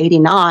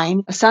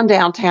 1989, a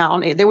sundown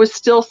town. There was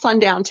still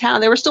sundown town.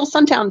 There were still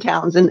sundown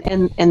towns in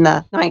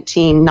the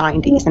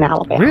 1990s in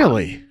Alabama.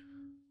 Really?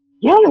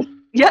 Yeah.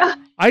 Yeah.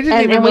 I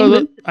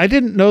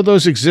didn't know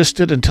those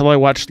existed until I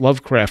watched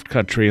Lovecraft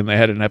Country and they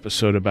had an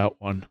episode about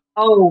one.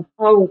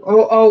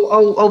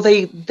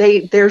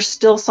 There's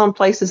still some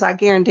places I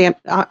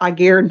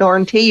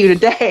guarantee you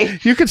today.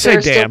 You could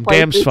say damn.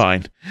 Damn's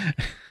fine.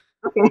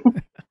 Okay.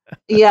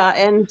 Yeah,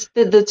 and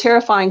the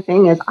terrifying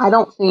thing is I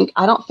don't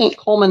think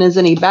Coleman is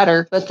any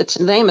better, but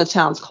the name of the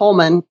town's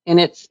Coleman, and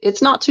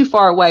it's not too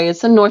far away.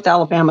 It's in North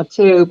Alabama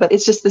too, but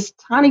it's just this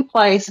tiny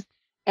place.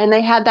 And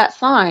they had that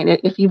sign.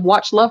 If you've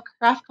watched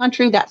Lovecraft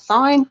Country, they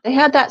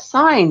had that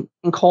sign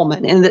in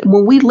Coleman. And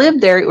when we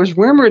lived there, it was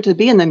rumored to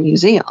be in the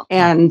museum.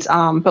 And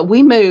but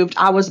we moved.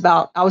 I was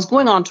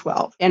going on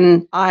 12,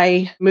 and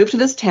I moved to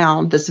this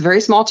town, this very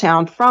small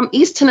town from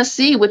East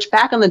Tennessee, which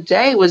back in the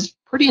day was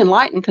pretty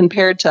enlightened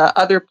compared to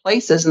other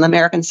places in the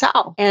American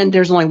South. And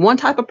there's only one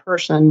type of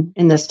person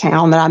in this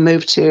town that I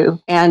moved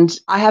to, and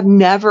I have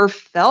never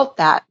felt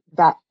that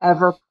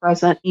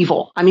ever-present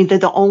evil. I mean,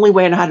 the only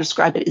way I know how to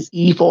describe it is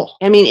evil.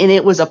 I mean, and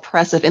it was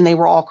oppressive, and they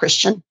were all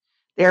Christian.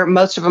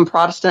 Most of them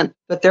Protestant,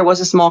 but there was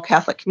a small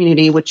Catholic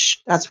community,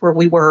 which that's where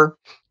we were.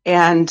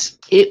 And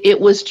it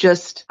was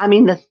just, I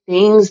mean, the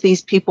things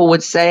these people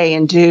would say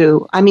and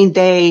do. I mean,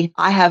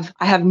 I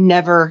have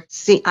never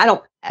seen, I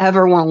don't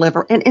ever want to live,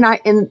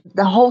 and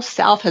the whole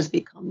South has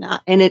become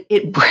that. And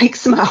it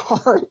breaks my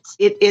heart.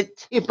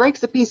 It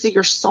breaks a piece of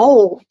your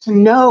soul to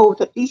know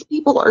that these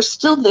people are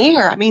still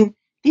there. I mean,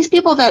 these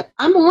people that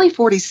I'm only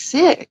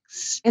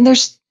 46 and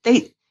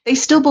they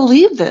still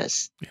believe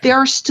this. Yeah. There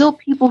are still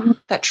people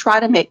that try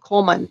to make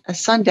Coleman a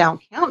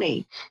sundown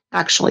county,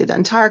 actually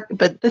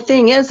but the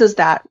thing is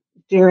that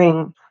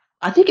during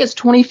I think it's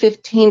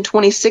 2015,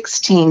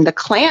 2016, the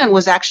Klan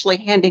was actually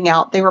handing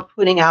out, they were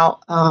putting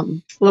out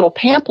little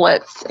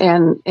pamphlets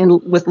and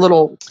with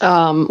little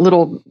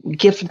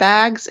gift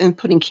bags and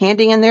putting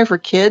candy in there for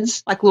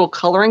kids, like little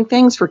coloring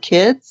things for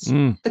kids.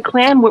 The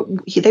Klan,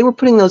 they were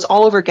putting those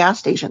all over gas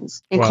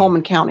stations in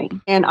Coleman County.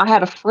 And I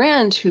had a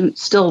friend who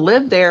still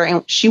lived there,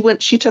 and she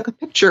took a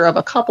picture of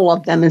a couple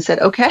of them and said,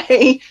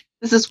 okay,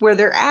 this is where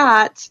they're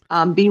at.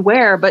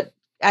 Beware. But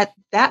at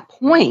that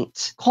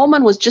point,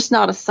 Coleman was just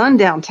not a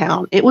sundown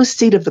town. It was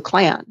seat of the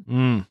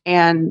Klan.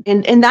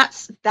 And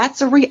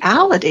that's a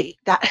reality,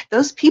 that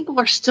those people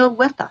are still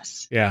with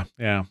us. Yeah.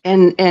 Yeah.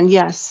 And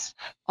yes,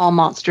 all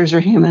monsters are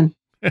human.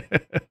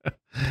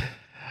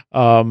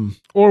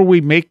 Or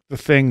we make the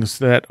things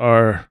that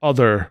are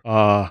other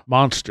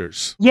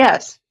monsters.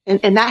 Yes.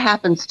 And that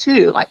happens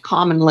too, like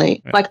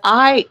commonly. Yeah. Like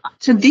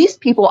to these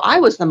people, I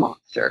was the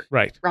monster.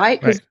 Right.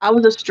 Because I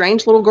was a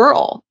strange little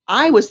girl.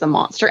 I was the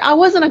monster. I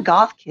wasn't a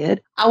goth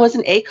kid. I was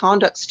an A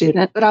conduct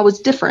student, but I was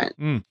different.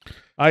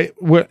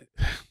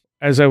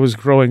 As I was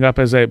growing up,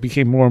 as I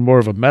became more and more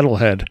of a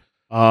metalhead,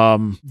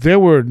 there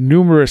were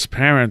numerous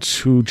parents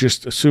who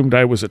just assumed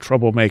I was a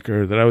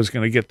troublemaker, that I was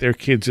going to get their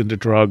kids into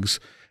drugs.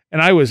 And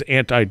I was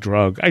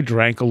anti-drug. I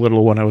drank a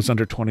little when I was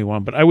under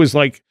 21, but I was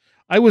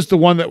the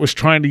one that was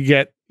trying to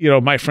get,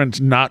 my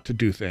friends not to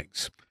do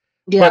things.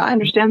 Yeah, I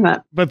understand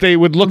that. But they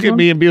would look at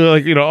me and be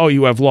like, oh,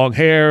 you have long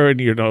hair and,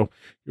 you're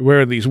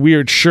wearing these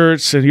weird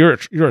shirts and you're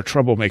a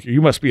troublemaker.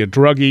 You must be a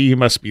druggie. You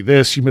must be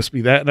this. You must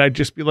be that. And I'd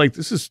just be like,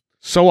 this is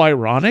so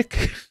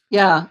ironic.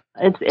 Yeah,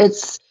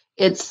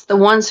 it's the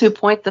ones who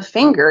point the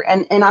finger.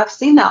 And I've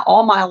seen that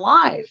all my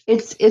life.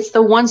 It's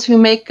the ones who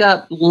make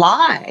up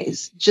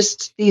lies,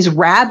 just these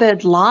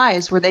rabid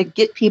lies where they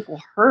get people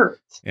hurt.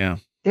 Yeah.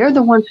 They're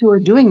the ones who are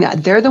doing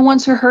that. They're the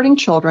ones who are hurting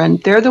children.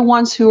 They're the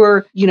ones who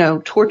are,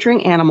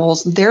 torturing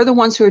animals. They're the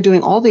ones who are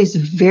doing all these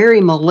very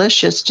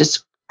malicious,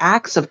 just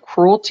acts of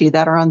cruelty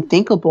that are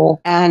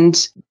unthinkable.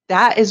 And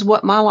that is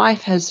what my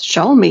life has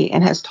shown me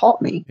and has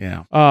taught me.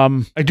 Yeah.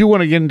 I do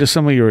want to get into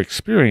some of your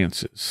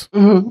experiences.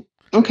 Mm-hmm.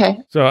 Okay.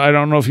 So I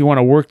don't know if you want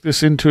to work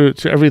this into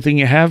everything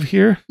you have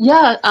here.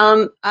 Yeah.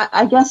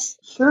 I guess,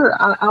 sure.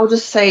 I'll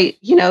just say,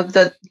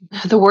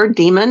 the word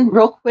demon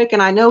real quick.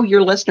 And I know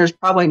your listeners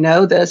probably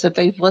know this if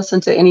they've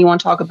listened to anyone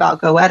talk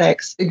about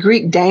Goetics. The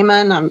Greek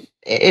daemon,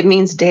 it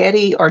means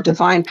deity or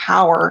divine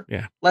power,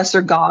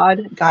 lesser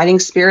god, guiding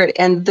spirit.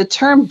 And the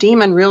term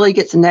demon really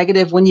gets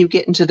negative when you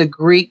get into the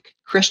Greek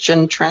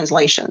Christian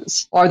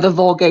translations or the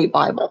Vulgate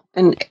Bible.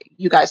 And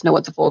you guys know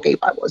what the Vulgate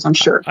Bible is, I'm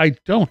sure. I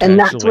don't,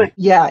 and actually.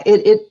 That's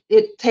what,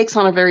 it takes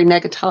on a very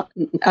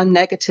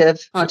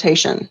negative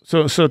connotation.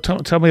 So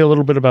tell me a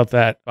little bit about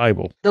that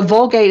Bible. The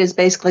Vulgate is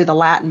basically the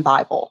Latin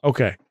Bible.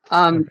 Okay.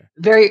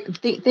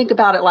 Think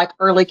about it like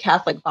early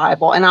Catholic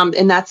Bible.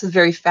 And that's a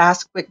very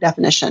fast, quick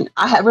definition.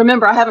 I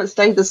haven't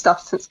studied this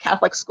stuff since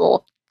Catholic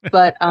school,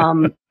 but,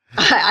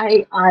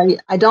 I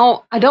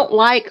don't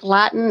like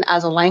Latin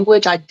as a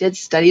language. I did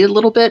study it a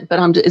little bit,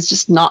 but it's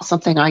just not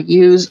something I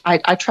use.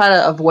 I try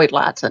to avoid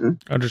Latin.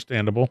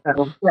 Understandable.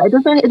 So, yeah,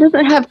 it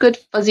doesn't have good,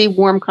 fuzzy,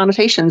 warm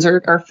connotations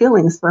or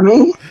feelings for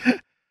me.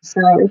 So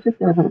it just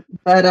doesn't.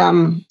 But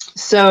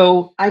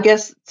so I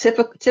guess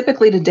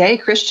typically today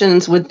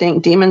Christians would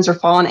think demons are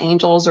fallen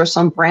angels or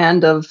some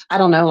brand of, I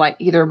don't know, like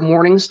either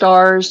morning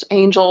stars,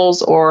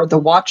 angels, or the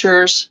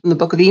Watchers in the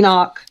Book of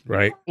Enoch.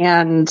 Right.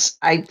 And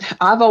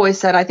I've always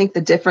said I think the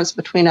difference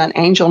between an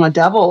angel and a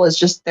devil is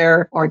just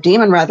or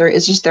demon rather,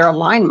 is just their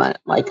alignment,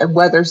 like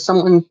whether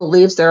someone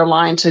believes they're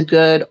aligned to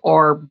good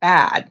or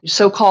bad,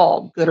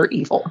 so-called good or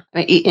evil,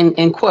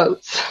 in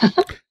quotes.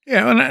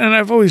 Yeah, and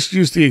I've always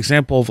used the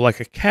example of like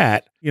a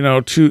cat.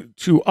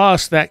 To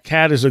us, that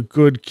cat is a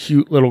good,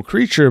 cute little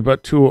creature,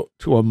 but to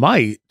a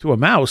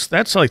mouse,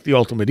 that's like the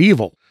ultimate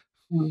evil.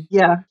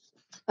 Yeah,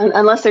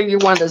 unless you're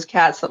one of those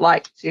cats that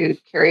like to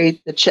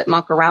carry the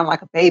chipmunk around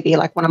like a baby,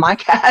 like one of my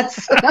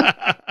cats.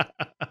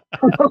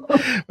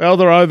 Well,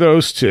 there are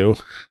those too.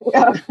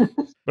 Yeah.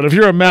 But if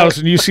you're a mouse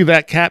and you see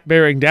that cat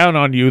bearing down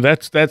on you,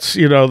 that's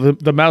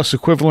the mouse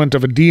equivalent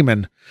of a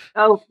demon.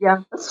 Oh yeah,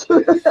 that's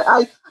true.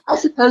 I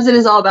suppose it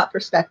is all about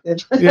perspective.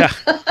 Yeah.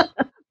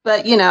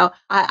 But,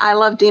 I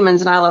love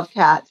demons and I love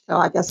cats. So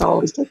I guess I'll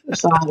always take their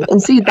side.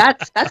 And see,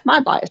 that's my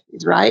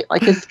biases, right?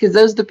 Like, because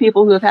those are the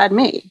people who have had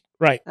me.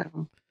 Right. So,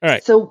 all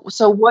right. So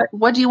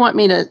what do you want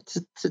me to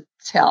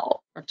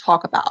tell or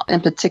talk about in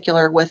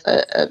particular with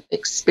a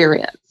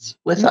experience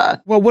with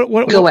a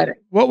Goetic?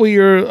 What were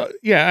your,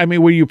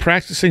 were you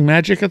practicing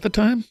magic at the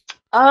time?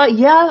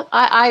 Yeah,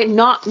 I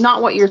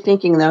not what you're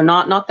thinking though.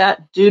 Not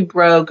that dude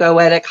bro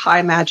Goetic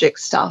high magic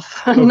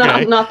stuff.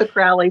 Okay. not the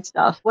Crowley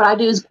stuff. What I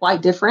do is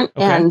quite different.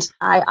 Okay. And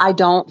I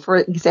don't, for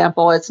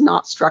example, it's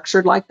not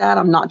structured like that.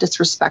 I'm not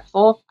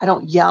disrespectful. I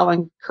don't yell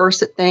and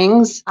curse at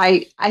things.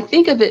 I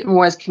think of it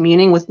more as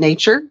communing with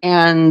nature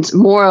and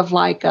more of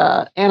like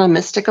a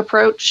animistic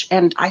approach.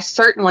 And I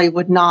certainly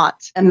would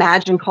not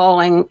imagine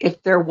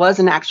if there was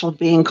an actual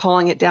being,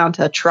 calling it down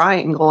to a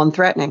triangle and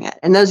threatening it.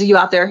 And those of you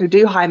out there who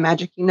do high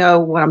magic, you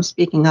know what I'm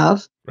speaking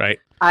of. Right.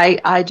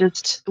 I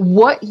just,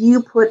 what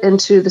you put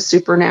into the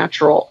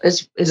supernatural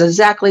is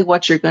exactly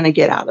what you're going to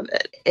get out of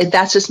it.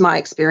 That's just my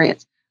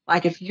experience.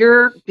 Like if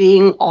you're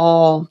being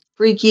all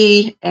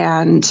freaky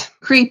and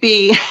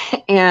creepy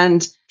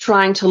and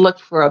trying to look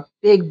for a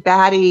big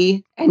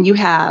baddie and you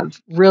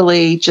have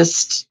really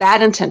just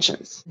bad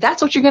intentions,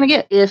 that's what you're going to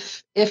get.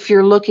 If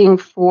you're looking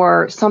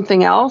for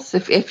something else,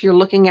 if you're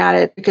looking at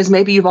it because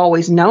maybe you've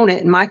always known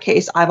it, in my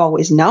case, I've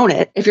always known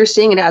it. If you're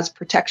seeing it as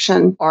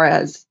protection or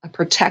as a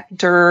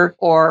protector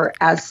or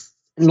as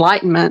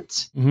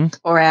enlightenment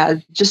or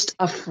as just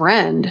a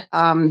friend,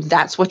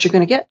 that's what you're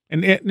going to get.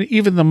 And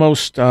even the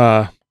most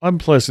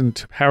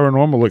unpleasant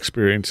paranormal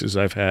experiences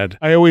I've had,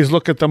 I always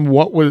look at them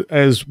what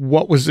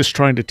was this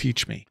trying to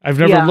teach me? I've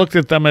never looked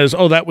at them as,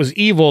 oh, that was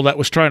evil, that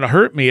was trying to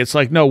hurt me. It's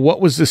like, no, what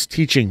was this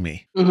teaching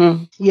me?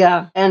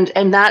 Yeah.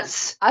 And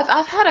that's,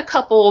 I've had a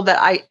couple that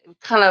I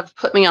kind of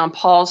put me on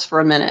pause for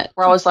a minute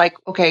where I was like,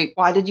 okay,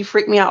 why did you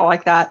freak me out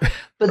like that?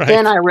 But Right.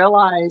 then I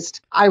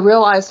realized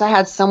I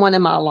had someone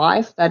in my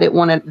life that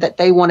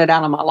they wanted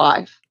out of my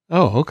life.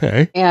 Oh,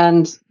 okay.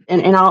 And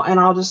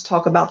I'll just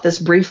talk about this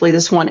briefly,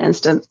 this one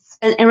instance.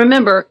 And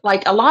remember,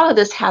 like a lot of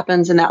this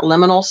happens in that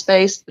liminal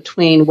space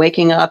between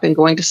waking up and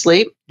going to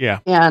sleep. Yeah.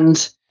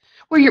 And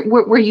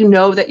where you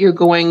know that you're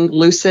going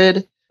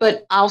lucid,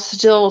 but I'll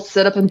still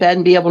sit up in bed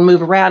and be able to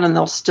move around, and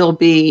there'll still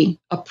be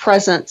a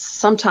presence,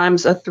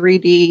 sometimes a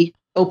 3D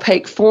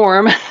opaque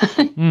form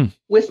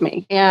with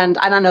me. And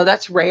I don't know,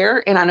 that's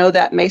rare. And I know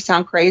that may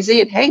sound crazy.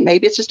 And hey,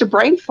 maybe it's just a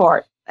brain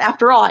fart.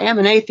 After all, I am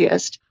an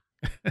atheist.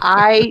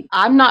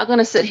 I'm not going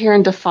to sit here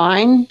and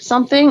define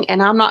something,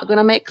 and I'm not going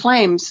to make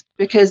claims,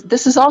 because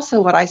this is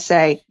also what I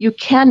say. You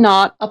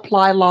cannot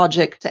apply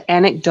logic to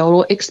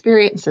anecdotal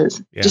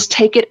experiences. Yeah. Just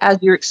take it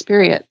as your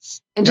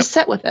experience and just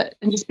sit with it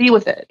and just be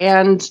with it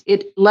and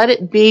let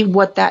it be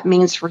what that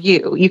means for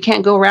you. You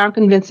can't go around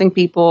convincing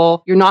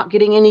people. You're not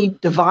getting any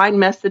divine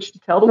message to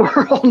tell the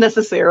world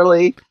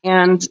necessarily.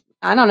 And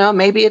I don't know,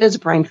 maybe it is a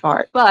brain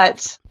fart,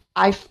 but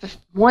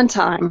one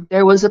time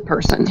there was a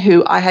person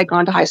who I had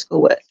gone to high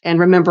school with. And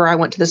remember, I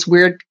went to this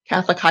weird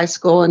Catholic high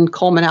school in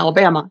Coleman,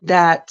 Alabama,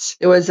 that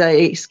there was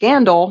a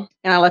scandal,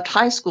 and I left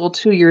high school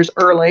 2 years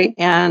early.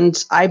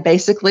 And I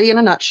basically, in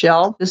a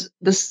nutshell,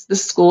 this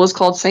school is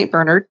called St.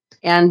 Bernard,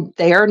 and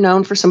they are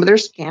known for some of their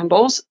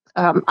scandals.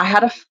 I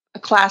had a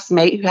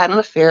classmate who had an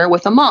affair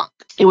with a monk.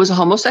 It was a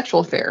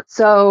homosexual affair.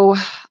 So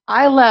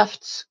I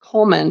left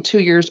Coleman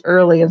 2 years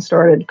early and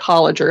started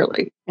college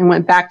early and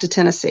went back to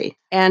Tennessee.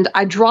 And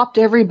I dropped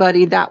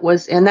everybody that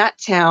was in that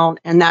town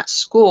and that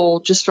school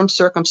just from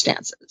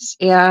circumstances.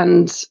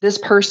 And this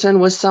person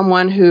was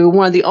someone who,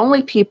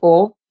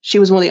 she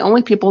was one of the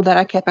only people that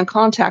I kept in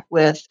contact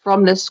with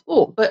from this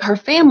school. But her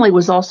family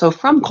was also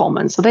from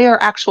Coleman, so they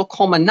are actual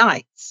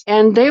Colemanites.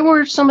 And they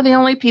were some of the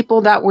only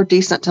people that were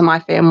decent to my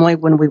family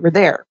when we were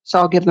there. So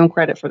I'll give them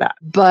credit for that.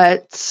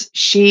 But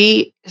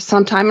she,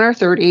 sometime in her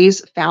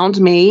 30s,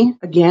 found me,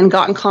 again,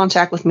 got in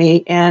contact with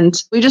me,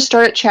 and we just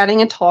started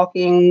chatting and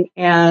talking.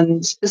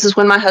 And this is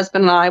when my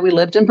husband and we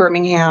lived in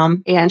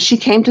Birmingham, and she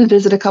came to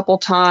visit a couple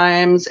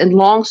times. And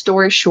long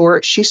story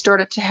short, she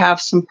started to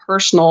have some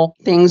personal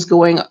things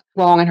going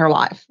wrong in her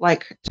life.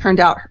 Like, it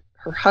turned out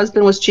her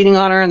husband was cheating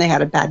on her, and they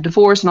had a bad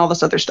divorce and all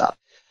this other stuff.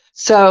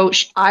 So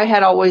I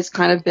had always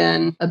kind of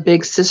been a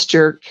big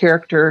sister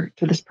character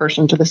to this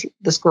person, to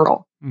this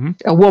girl,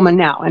 a woman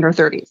now in her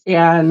 30s.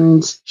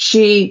 And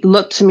she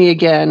looked to me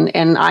again,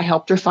 and I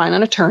helped her find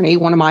an attorney,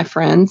 one of my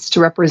friends, to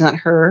represent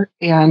her.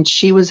 And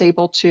she was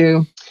able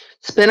to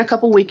spend a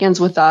couple weekends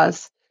with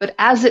us. But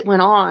as it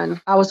went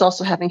on, I was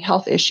also having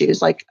health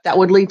issues. Like, that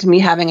would lead to me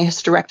having a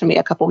hysterectomy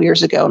a couple of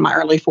years ago in my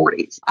early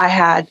 40s. I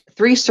had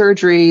 3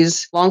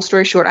 surgeries. Long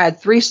story short, I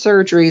had 3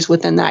 surgeries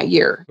within that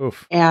year.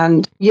 Oof.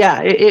 And yeah,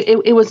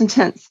 it was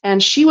intense.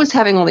 And she was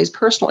having all these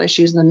personal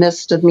issues in the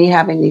midst of me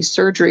having these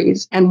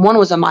surgeries. And one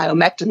was a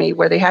myomectomy,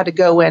 where they had to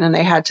go in and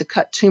they had to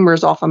cut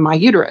tumors off of my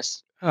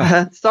uterus.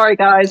 Sorry,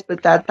 guys,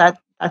 but that's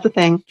a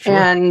thing. Sure.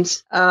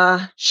 And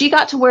she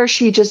got to where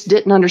she just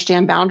didn't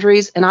understand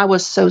boundaries. And I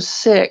was so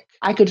sick,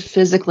 I could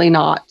physically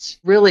not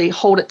really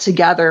hold it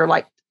together,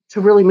 like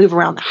to really move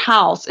around the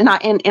house. And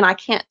I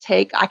can't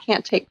take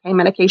pain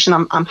medication.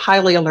 I'm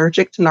highly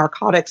allergic to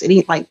narcotics,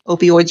 any like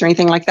opioids or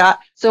anything like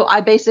that. So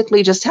I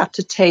basically just have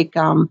to take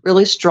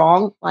really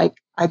strong, like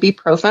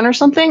ibuprofen or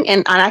something.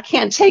 And I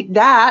can't take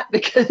that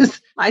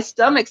because my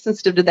stomach's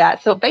sensitive to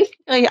that. So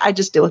basically I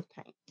just deal with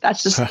pain.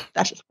 That's just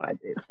what I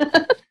do.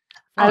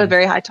 I have a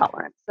very high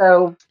tolerance.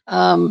 So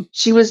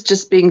she was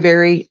just being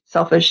very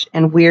selfish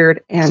and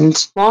weird. And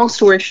long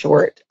story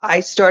short,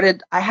 I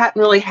hadn't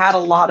really had a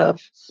lot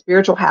of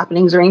spiritual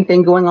happenings or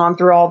anything going on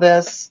through all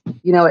this.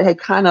 You know, it had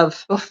kind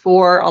of,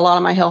 before a lot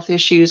of my health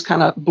issues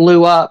kind of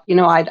blew up, you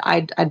know,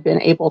 I'd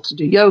been able to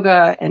do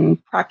yoga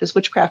and practice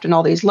witchcraft and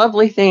all these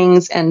lovely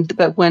things.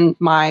 But when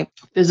my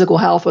physical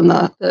health, when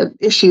the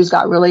issues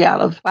got really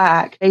out of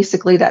whack,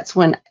 basically that's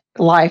when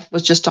life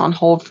was just on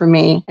hold for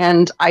me.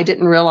 And I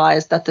didn't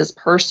realize that this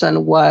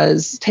person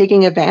was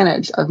taking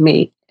advantage of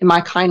me and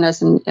my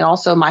kindness and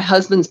also my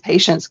husband's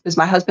patience, because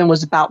my husband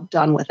was about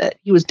done with it.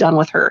 He was done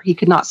with her. He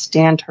could not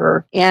stand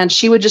her. And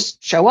she would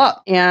just show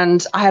up.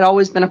 And I had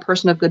always been a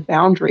person of good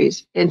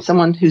boundaries and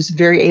someone who's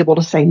very able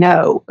to say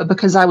no. But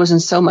because I was in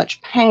so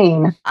much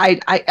pain,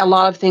 a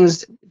lot of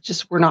things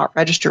just were not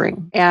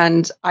registering.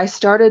 And I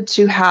started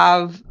to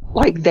have,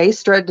 like, they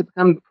started to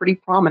become pretty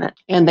prominent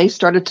and they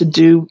started to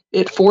do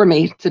it for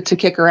me to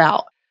kick her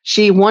out.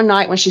 One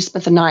night when she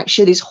spent the night,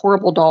 she had these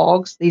horrible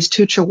dogs, these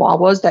 2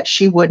 Chihuahuas that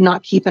she would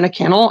not keep in a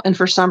kennel. And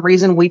for some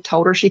reason, we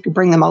told her she could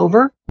bring them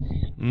over.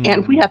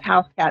 And we have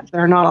house cats that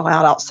are not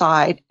allowed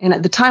outside. And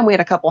at the time, we had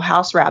a couple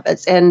house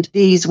rabbits. And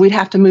we'd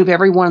have to move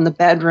everyone in the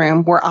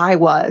bedroom where I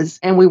was.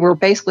 And we were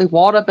basically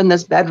walled up in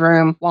this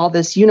bedroom while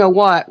this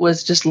you-know-what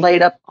was just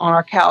laid up on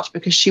our couch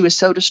because she was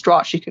so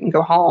distraught she couldn't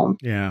go home.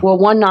 Yeah. Well,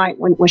 one night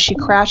when she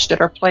crashed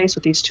at our place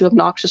with these 2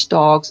 obnoxious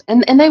dogs,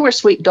 and they were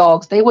sweet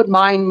dogs. They would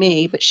mind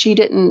me, but she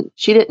didn't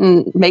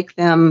make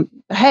them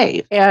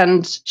behave.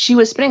 And she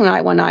was spending the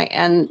night one night,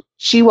 and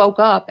she woke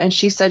up and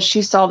she said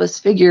she saw this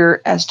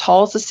figure as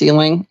tall as the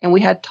ceiling, and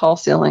we had tall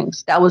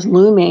ceilings, that was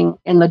looming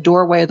in the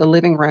doorway of the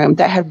living room,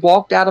 that had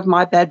walked out of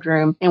my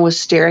bedroom and was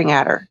staring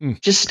at her.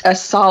 Just a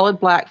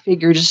solid black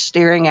figure just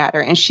staring at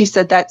her. And she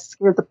said that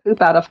scared the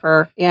poop out of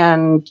her,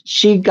 and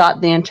she got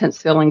the intense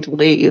feeling to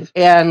leave.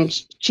 And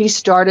she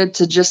started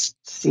to just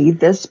see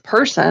this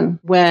person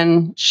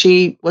when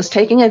she was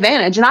taking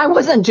advantage. And I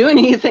wasn't doing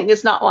anything.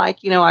 It's not like,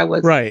 I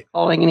was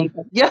calling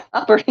anything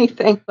up or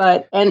anything.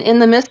 And in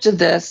the midst of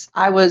this,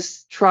 I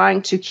was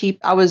trying to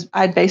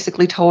I'd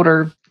basically told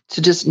her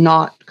to just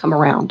not come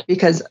around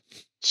because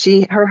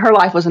her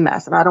life was a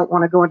mess. And I don't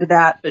want to go into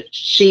that, but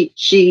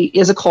she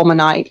is a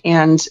Colemanite.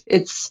 And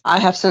I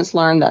have since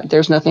learned that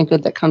there's nothing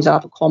good that comes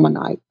out of a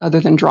Colemanite other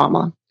than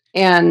drama.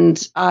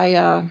 And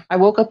I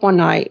woke up one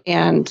night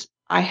and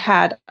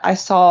I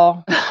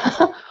saw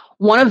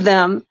one of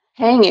them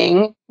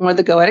hanging, one of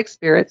the Goetic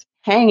spirits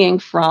hanging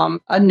from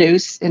a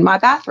noose in my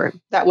bathroom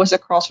that was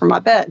across from my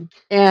bed.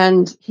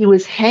 And he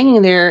was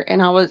hanging there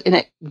and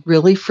it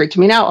really freaked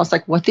me out. I was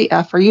like, what the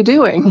F are you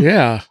doing?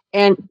 Yeah.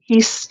 And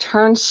he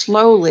turns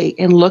slowly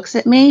and looks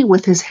at me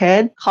with his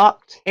head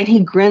cocked, and he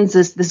grins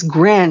this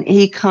grin.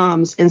 He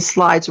comes and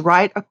slides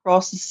right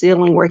across the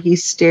ceiling where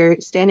he's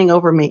standing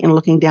over me and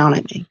looking down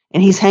at me.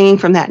 And he's hanging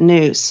from that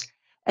noose.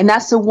 And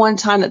that's the one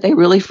time that they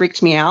really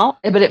freaked me out.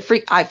 But it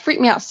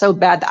freaked me out so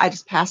bad that I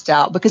just passed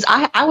out because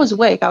I was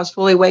awake. I was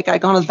fully awake.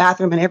 I'd gone to the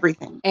bathroom and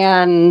everything.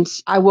 And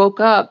I woke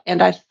up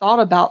and I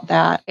thought about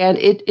that. And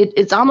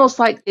it's almost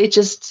like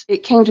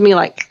it came to me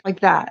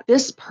like that.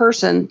 This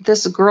person,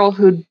 this girl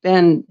who'd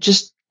been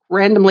just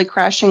randomly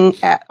crashing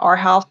at our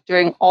house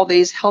during all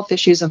these health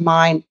issues of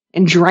mine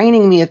and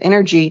draining me of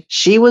energy,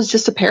 she was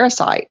just a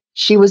parasite.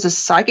 She was a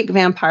psychic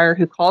vampire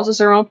who causes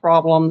her own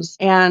problems.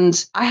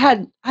 And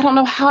I don't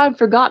know how I'd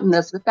forgotten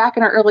this, but back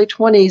in her early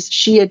 20s,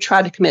 she had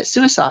tried to commit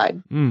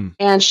suicide.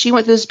 And she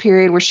went through this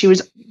period where she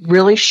was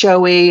really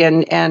showy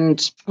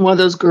and one of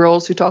those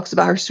girls who talks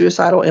about her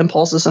suicidal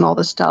impulses and all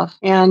this stuff.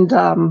 And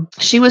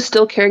she was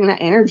still carrying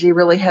that energy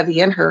really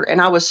heavy in her.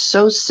 And I was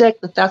so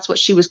sick that that's what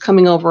she was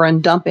coming over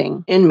and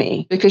dumping in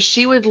me, because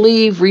she would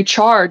leave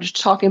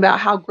recharged talking about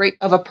how great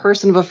of a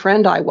person, of a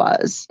friend I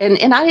was.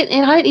 And I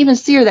didn't even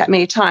see her that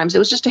many times. It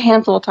was just a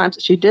handful of times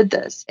that she did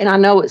this. And I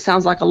know it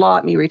sounds like a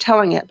lot, me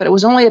retelling it, but it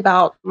was only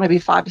about maybe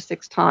 5 to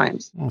 6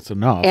 times. Well, that's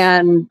enough.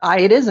 And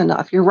it is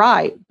enough. You're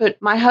right.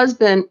 But my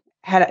husband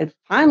had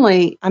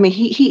finally,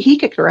 he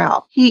kicked her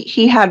out.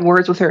 He had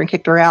words with her and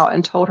kicked her out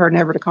and told her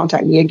never to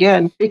contact me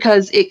again,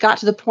 because it got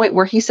to the point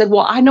where he said,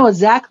 well, I know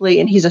exactly.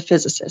 And he's a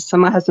physicist. So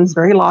my husband's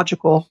very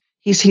logical.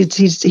 He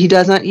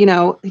doesn't,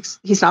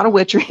 he's not a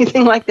witch or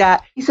anything like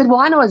that. He said, well,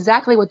 I know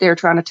exactly what they're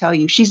trying to tell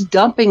you. She's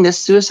dumping this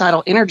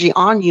suicidal energy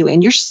on you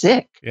and you're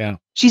sick. Yeah.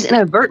 She's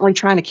inadvertently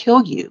trying to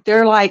kill you.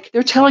 They're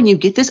telling you,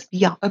 get this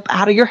up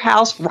out of your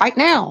house right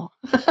now.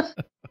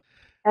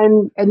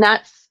 and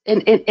that's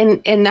the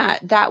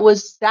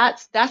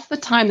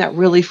time that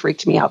really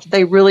freaked me out.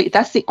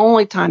 That's the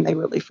only time they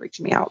really freaked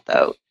me out,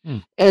 though,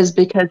 is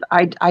because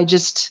I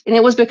just, and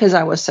it was because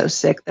I was so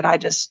sick that I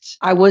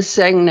was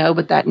saying no,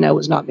 but that no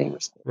was not being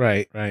respected.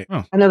 Right.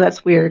 Oh. I know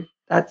that's weird.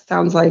 That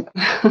sounds like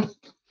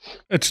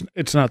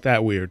it's not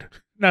that weird.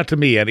 Not to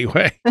me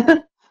anyway.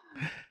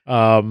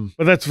 But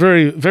that's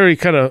very, very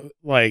kind of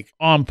like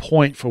on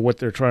point for what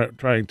they're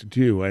trying to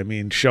do. I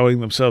mean, showing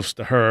themselves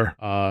to her,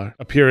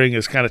 appearing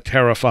as kind of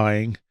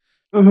terrifying.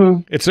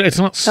 Mm-hmm. It's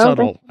not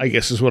subtle, I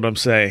guess is what I'm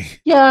saying.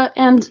 Yeah,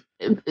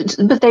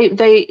 but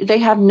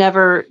they've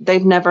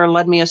never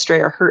led me astray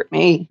or hurt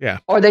me. Yeah.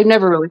 Or they've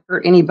never really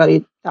hurt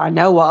anybody that I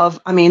know of.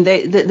 I mean,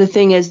 the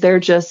thing is, they're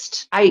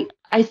just, I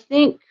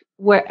think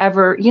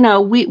wherever,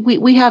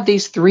 we have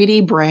these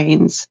 3D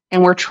brains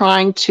and we're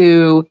trying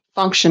to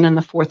function in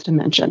the 4th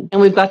dimension.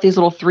 And we've got these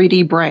little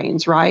 3D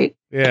brains, right?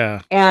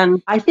 Yeah.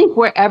 And I think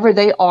wherever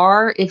they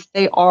are, if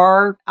they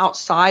are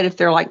outside, if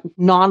they're like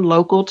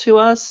non-local to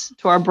us,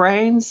 to our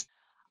brains,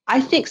 I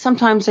think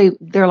sometimes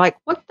they're like,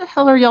 what the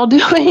hell are y'all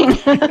doing?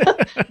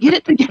 Get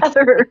it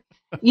together.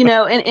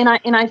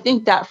 And I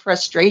think that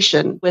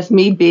frustration with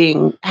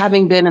me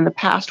having been in the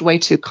past way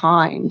too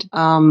kind,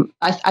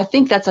 I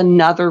think that's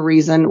another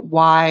reason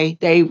why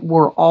they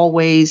were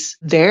always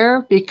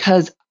there,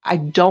 because I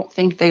don't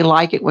think they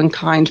like it when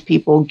kind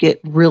people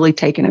get really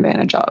taken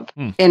advantage of.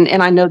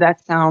 And I know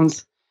that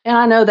sounds,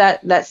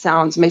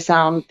 may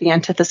sound the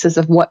antithesis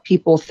of what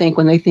people think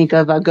when they think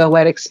of a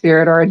Goetic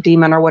spirit or a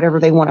demon or whatever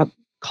they want to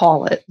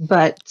call it.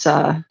 But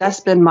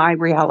that's been my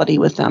reality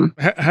with them.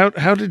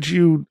 How did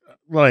you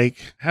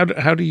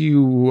how do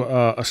you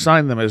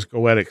assign them as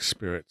Goetic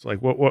spirits?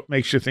 Like what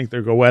makes you think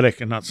they're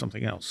Goetic and not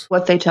something else?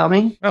 What they tell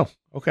me. Oh,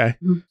 okay.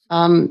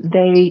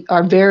 They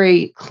are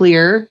very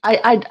clear.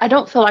 I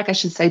don't feel like I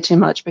should say too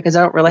much because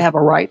I don't really have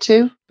a right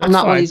to. I'm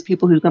not one of these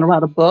people who's going to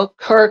write a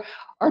book or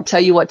tell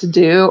you what to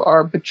do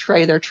or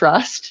betray their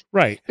trust.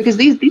 Right. Because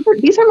these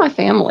are my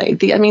family.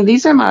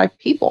 These are my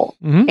people.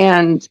 Mm-hmm.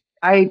 And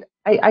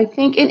I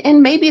think,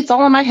 and maybe it's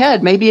all in my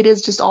head. Maybe it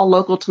is just all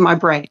local to my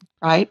brain,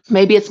 right?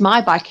 Maybe it's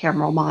my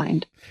bicameral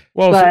mind.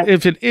 Well,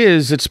 if it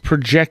is, it's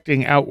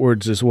projecting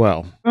outwards as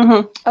well.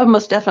 Mm-hmm. Oh,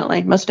 most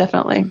definitely. Most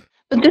definitely.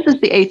 But this is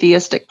the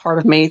atheistic part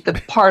of me, the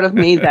part of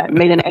me that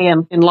made an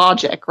AM in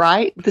logic,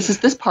 right? This is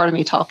this part of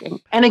me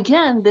talking. And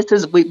again, this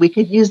is, we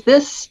could use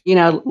this,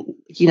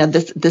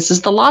 this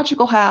is the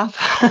logical half.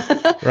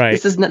 Right.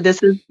 This is,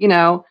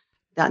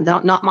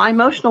 not my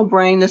emotional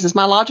brain. This is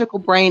my logical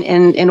brain.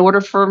 And in order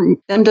for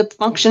them to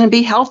function and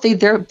be healthy,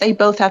 they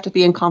both have to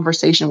be in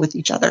conversation with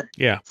each other.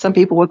 Yeah. Some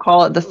people would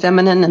call it the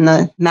feminine and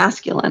the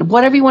masculine,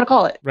 whatever you want to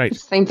call it. Right.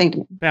 It's the same thing to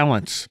me.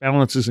 Balance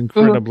is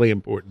incredibly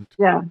important.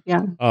 Yeah.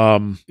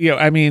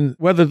 Yeah.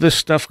 Whether this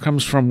stuff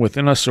comes from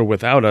within us or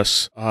without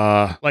us,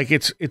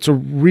 it's a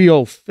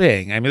real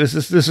thing. I mean,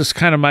 this is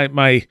kind of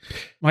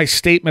my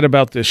statement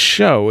about this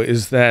show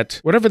is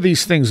that whatever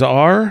these things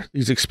are,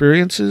 these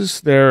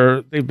experiences,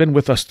 they've been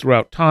with us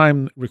throughout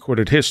time,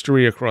 recorded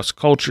history, across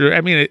culture.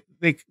 I mean,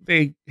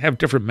 they have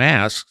different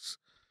masks,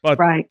 but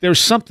there's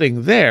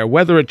something there,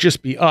 whether it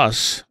just be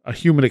us, a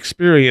human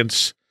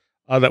experience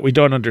that we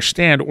don't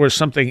understand, or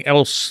something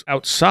else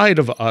outside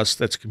of us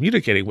that's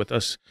communicating with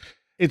us.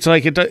 It's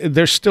like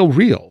they're still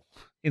real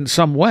in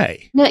some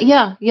way.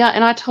 Yeah.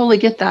 And I totally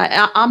get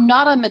that. I'm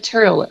not a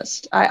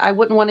materialist. I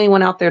wouldn't want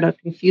anyone out there to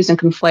confuse and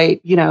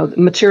conflate,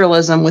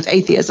 materialism with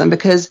atheism,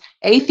 because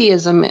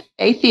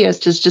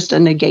atheist is just a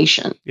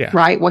negation,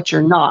 right? What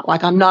you're not.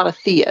 Like, I'm not a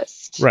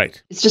theist.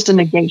 Right. It's just a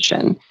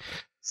negation.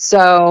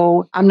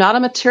 So I'm not a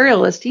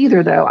materialist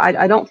either, though.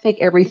 I don't think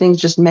everything's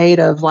just made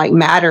of like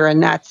matter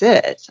and that's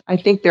it. I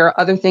think there are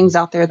other things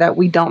out there that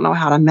we don't know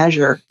how to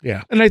measure.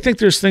 Yeah. And I think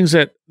there's things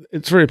that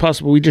it's very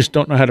possible we just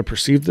don't know how to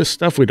perceive this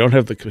stuff. We don't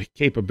have the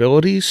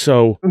capabilities.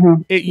 So,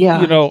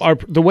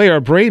 the way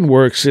our brain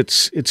works,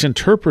 it's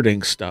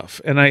interpreting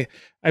stuff. And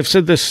I've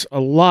said this a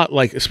lot,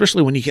 like,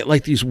 especially when you get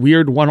like these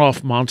weird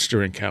one-off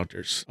monster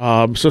encounters.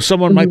 So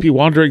someone might be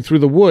wandering through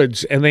the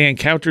woods and they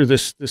encounter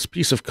this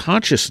piece of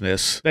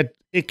consciousness that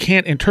it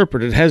can't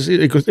interpret.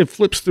 It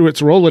flips through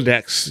its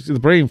Rolodex. The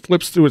brain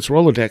flips through its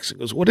Rolodex and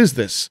goes, what is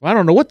this? Well, I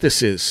don't know what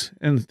this is.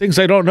 And things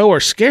I don't know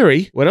are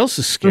scary. What else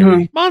is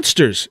scary?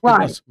 Monsters.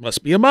 Right. It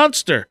must be a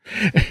monster.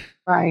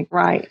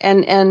 Right.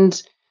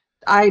 And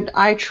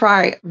I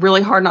try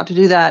really hard not to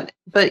do that,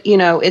 but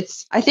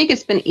I think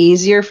it's been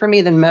easier for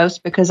me than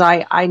most because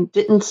I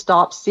didn't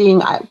stop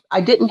seeing.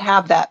 I didn't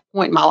have that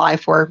point in my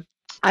life where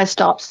I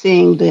stopped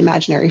seeing the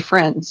imaginary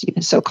friends,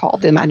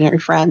 so-called the imaginary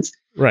friends.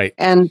 Right.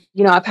 And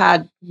I've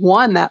had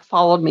one that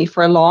followed me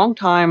for a long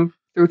time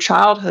through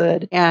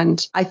childhood,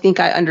 and I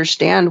think I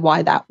understand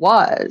why that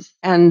was.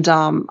 And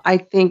I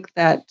think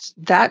that's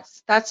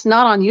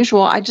not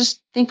unusual. I just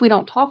think we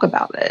don't talk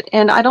about it.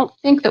 And I don't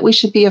think that we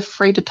should be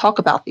afraid to talk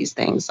about these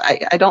things.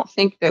 I don't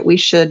think that we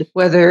should,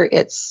 whether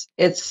it's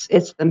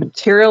the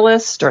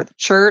materialist or the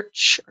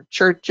church or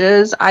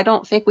churches, I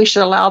don't think we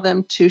should allow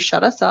them to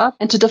shut us up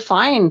and to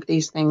define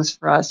these things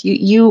for us.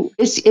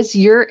 It's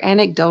your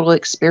anecdotal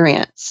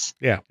experience.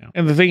 Yeah.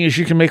 And the thing is,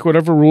 you can make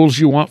whatever rules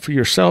you want for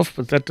yourself,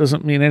 but that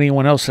doesn't mean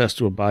anyone else has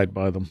to abide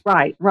by them.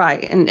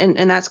 Right.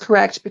 And that's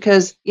correct,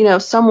 because,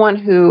 someone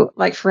who,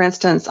 like, for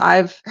instance,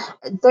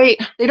 they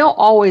don't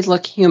always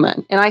look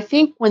human. And I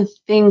think when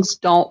things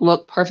don't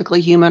look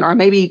perfectly human, or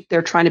maybe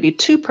they're trying to be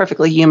too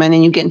perfectly human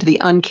and you get into the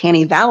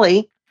uncanny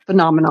valley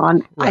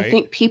phenomenon, right, I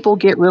think people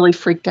get really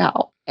freaked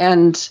out.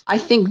 And I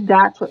think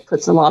that's what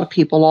puts a lot of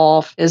people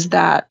off, is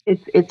that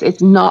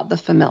it's not the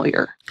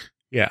familiar.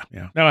 Yeah.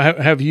 Now,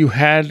 have you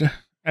had,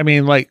 I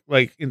mean, like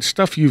in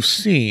stuff you've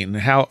seen,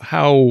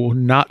 how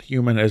not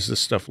human has this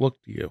stuff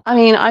looked to you? I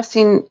mean, I've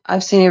seen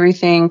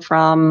everything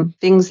from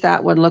things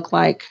that would look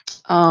like,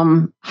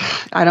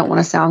 I don't want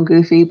to sound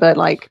goofy, but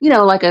like I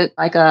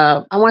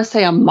want to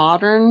say a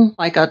modern,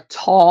 like a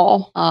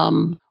tall,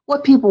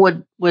 what people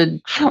would,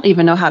 I don't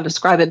even know how to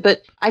describe it,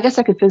 but I guess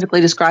I could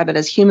physically describe it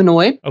as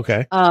humanoid.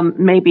 Okay.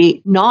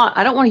 Maybe not,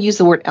 I don't want to use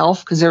the word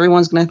elf because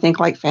everyone's going to think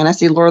like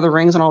fantasy, Lord of the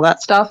Rings and all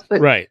that stuff,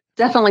 but right.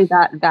 Definitely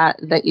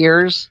the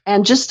ears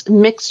and just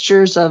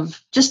mixtures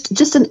of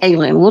just an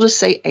alien. We'll just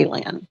say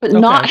alien, but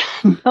not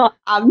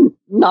I'm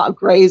not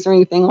grays or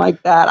anything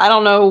like that. I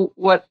don't know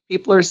what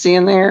people are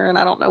seeing there, and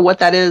I don't know what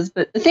that is.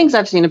 But the things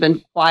I've seen have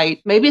been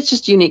maybe it's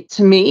just unique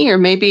to me, or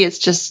maybe it's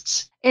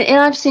just.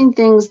 And I've seen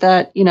things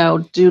that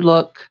do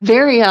look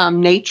very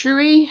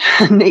naturey.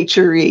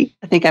 Naturey.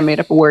 I think I made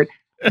up a word.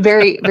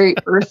 Very, very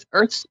earth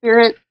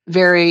spirit.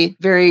 Very,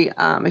 very.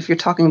 If you're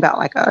talking about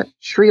like a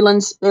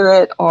Shriland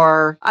spirit,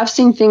 or I've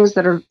seen things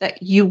that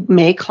you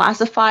may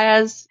classify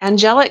as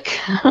angelic,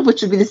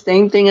 which would be the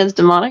same thing as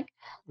demonic.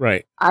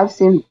 Right. I've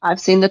seen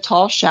the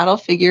tall shadow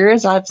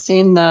figures. I've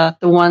seen the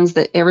ones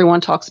that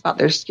everyone talks about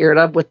they're scared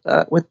of with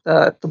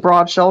the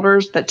broad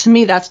shoulders. But to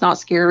me, that's not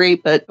scary.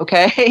 But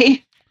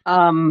okay.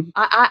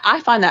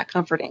 I find that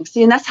comforting.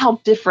 See, and that's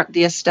how different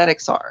the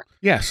aesthetics are.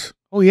 Yes.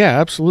 Oh yeah,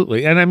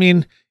 absolutely. And I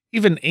mean,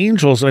 even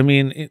angels, I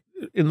mean,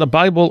 in the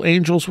Bible,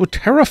 angels were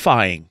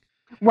terrifying.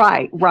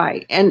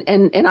 Right.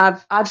 And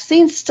I've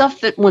seen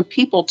stuff that when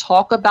people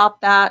talk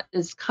about that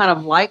is kind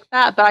of like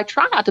that, but I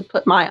try not to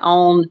put my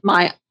own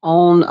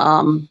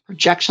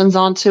projections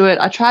onto it.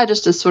 I try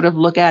just to sort of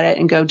look at it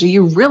and go, do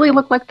you really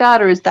look like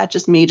that? Or is that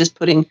just me just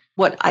putting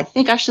what I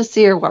think I should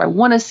see or what I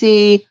want to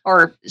see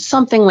or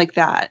something like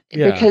that?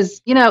 Yeah.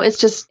 Because, it's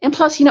just, and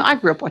plus, I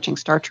grew up watching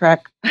Star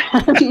Trek.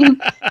 I mean,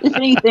 if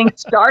anything,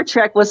 Star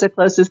Trek was the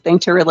closest thing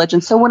to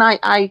religion. So when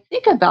I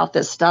think about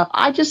this stuff,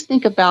 I just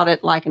think about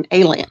it like an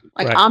alien.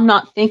 Like right. I'm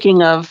not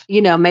thinking of,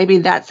 maybe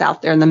that's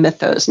out there in the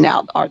mythos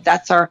now, or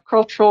that's our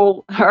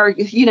cultural, or,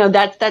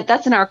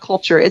 that's in our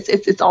culture.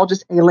 It's all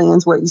just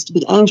aliens where it used to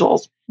be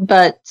angels.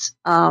 But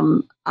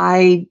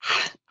I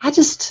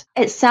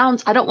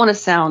don't want to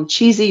sound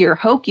cheesy or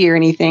hokey or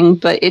anything,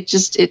 but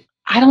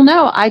I don't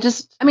know. I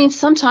mean,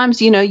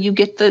 sometimes, you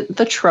get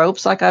the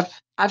tropes. Like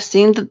I've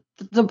seen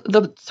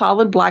the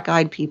solid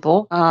black-eyed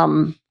people,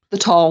 the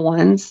tall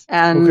ones.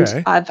 And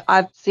okay.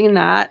 I've seen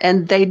that,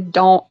 and they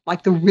don't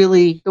like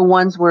the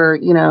ones where,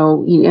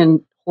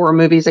 in horror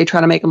movies, they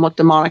try to make them look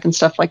demonic and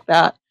stuff like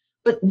that.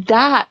 But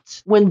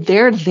that, when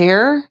they're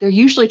there, they're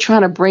usually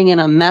trying to bring in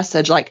a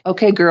message like,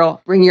 okay, girl,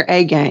 bring your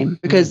A game,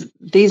 because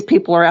these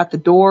people are at the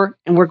door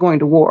and we're going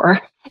to war.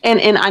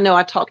 And I know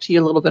I talked to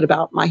you a little bit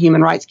about my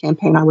human rights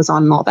campaign I was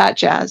on and all that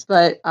jazz.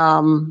 But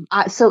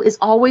so it's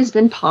always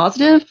been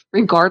positive,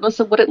 regardless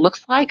of what it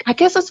looks like. I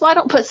guess that's why I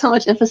don't put so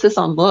much emphasis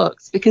on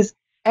looks, because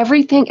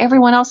everything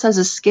everyone else says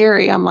is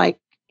scary. I'm like,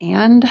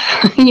 and,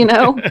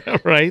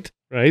 Right.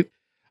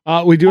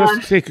 We do have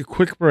to take a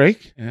quick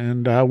break,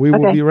 and we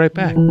will be right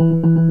back.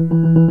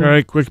 All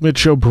right, quick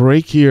mid-show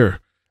break here.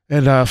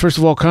 And first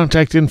of all,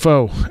 contact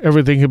info.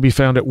 Everything can be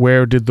found at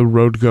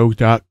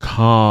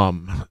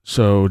wheredidtheroadgo.com.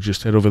 So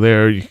just head over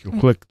there. You can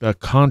click the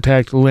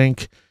contact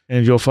link,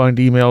 and you'll find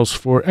emails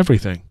for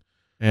everything.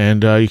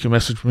 And you can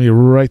message me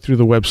right through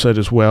the website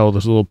as well.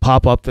 There's a little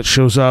pop-up that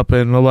shows up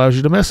and allows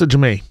you to message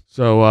me.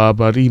 So,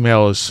 but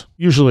email is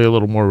usually a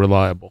little more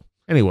reliable.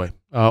 Anyway.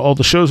 All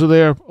the shows are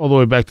there, all the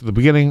way back to the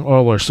beginning,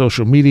 all our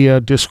social media,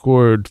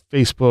 Discord,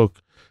 Facebook,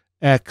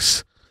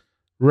 X,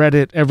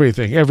 Reddit,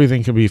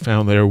 everything can be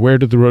found there,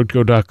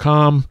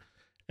 wheredidtheroadgo.com.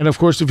 And of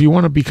course, if you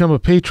want to become a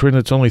patron,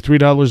 it's only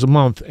 $3 a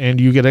month,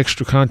 and you get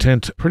extra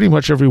content pretty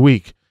much every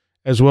week,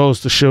 as well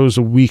as the shows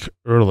a week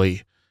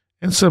early,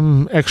 and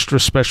some extra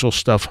special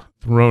stuff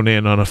thrown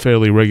in on a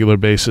fairly regular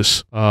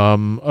basis. All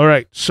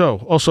right, so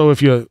also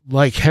if you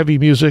like heavy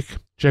music,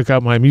 check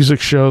out my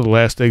music show, The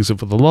Last Exit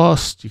for the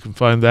Lost. You can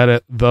find that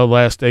at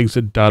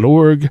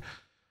thelastexit.org.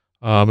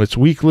 It's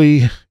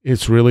weekly.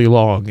 It's really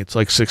long. It's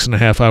like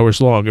 6.5 hours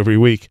long every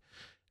week.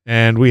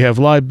 And we have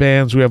live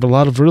bands. We have a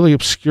lot of really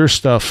obscure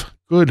stuff,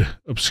 good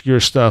obscure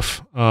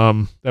stuff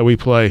that we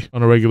play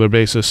on a regular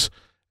basis.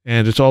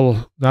 And it's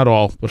all, not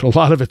all, but a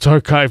lot of it's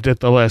archived at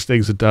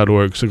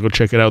thelastexit.org. So go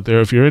check it out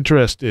there if you're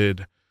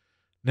interested.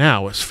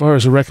 Now, as far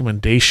as a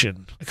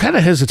recommendation, I kind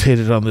of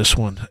hesitated on this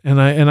one, and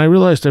I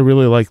realized I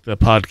really like the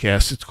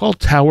podcast. It's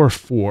called Tower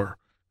 4.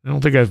 I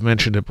don't think I've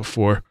mentioned it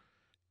before.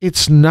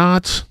 It's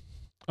not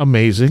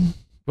amazing,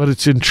 but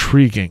it's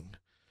intriguing.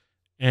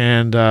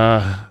 And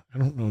I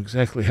don't know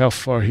exactly how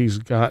far he's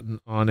gotten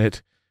on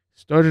it.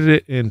 Started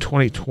it in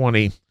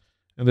 2020,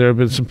 and there have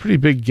been some pretty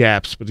big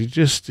gaps, but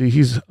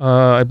he's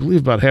I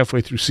believe about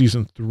halfway through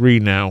season 3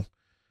 now.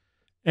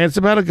 And it's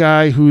about a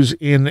guy who's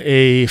in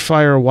a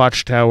fire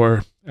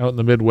watchtower out in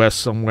the Midwest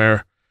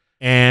somewhere,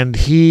 and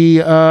he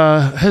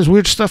has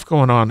weird stuff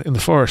going on in the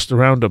forest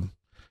around him.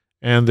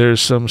 And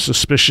there's some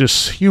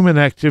suspicious human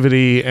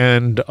activity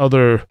and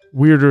other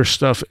weirder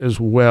stuff as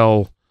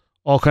well,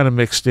 all kind of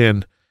mixed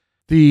in.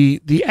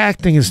 The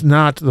acting is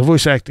not, the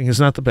voice acting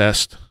is not the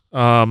best,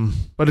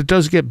 but it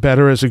does get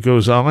better as it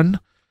goes on.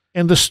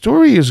 And the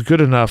story is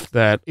good enough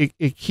that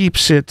it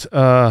keeps it,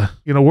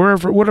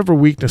 whatever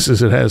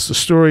weaknesses it has, the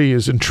story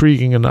is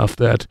intriguing enough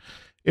that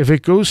if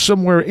it goes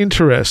somewhere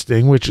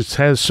interesting, which it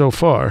has so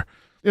far,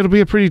 it'll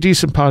be a pretty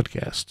decent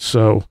podcast.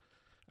 So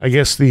I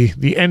guess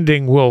the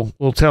ending will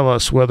tell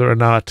us whether or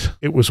not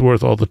it was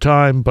worth all the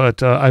time.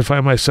 But I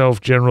find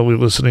myself generally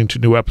listening to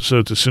new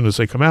episodes as soon as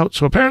they come out.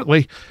 So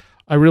apparently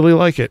I really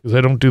like it because I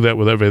don't do that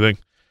with everything.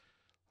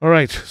 All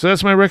right, so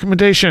that's my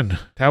recommendation,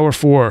 Tower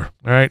 4.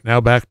 All right,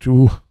 now back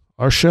to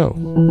our show.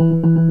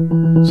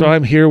 So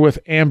I'm here with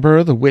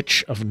Amber, the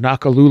Witch of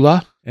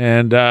Noccalula,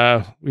 and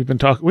we've been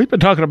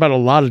talking about a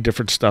lot of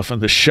different stuff on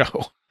this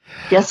show.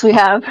 Yes, we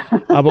have.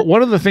 But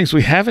one of the things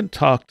we haven't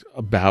talked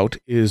about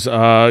is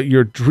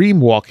your dream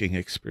walking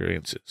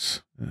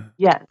experiences.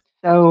 Yes.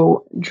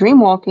 So dream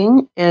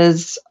walking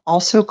is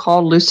also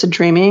called lucid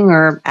dreaming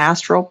or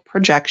astral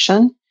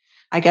projection.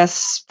 I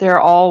guess they're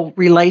all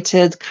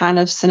related, kind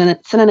of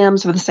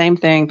synonyms for the same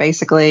thing,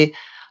 basically.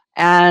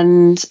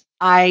 And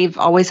I've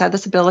always had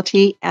this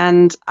ability,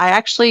 and I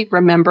actually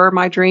remember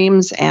my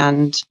dreams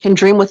and can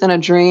dream within a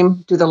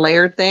dream, do the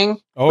layered thing,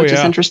 which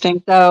is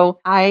interesting. So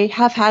I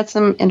have had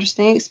some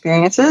interesting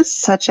experiences,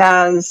 such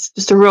as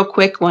just a real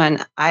quick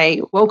one.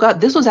 I woke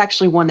up. This was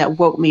actually one that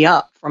woke me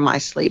up from my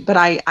sleep, but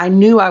I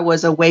knew I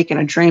was awake in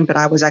a dream, but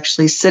I was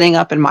actually sitting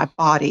up in my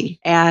body.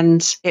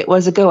 And it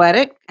was a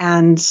Goetic,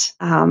 and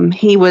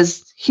he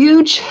was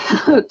huge,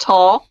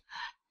 tall.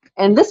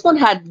 And this one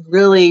had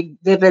really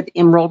vivid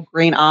emerald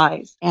green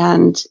eyes.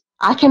 And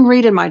I can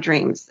read in my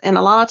dreams. And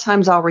a lot of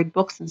times I'll read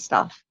books and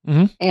stuff.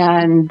 Mm-hmm.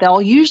 And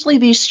they'll usually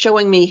be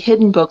showing me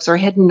hidden books or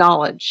hidden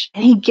knowledge.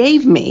 And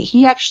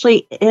he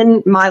actually,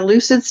 in my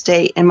lucid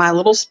state, in my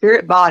little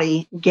spirit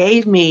body,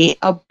 gave me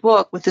a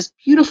book with this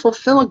beautiful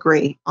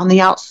filigree on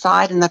the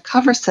outside. And the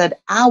cover said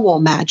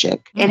Owl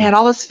Magic. Mm-hmm. And it had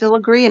all this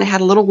filigree, and it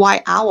had a little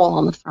white owl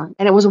on the front.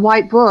 And it was a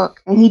white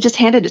book. And he just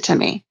handed it to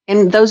me.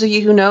 And those of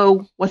you who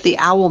know what the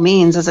owl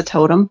means as a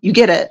totem, you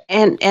get it.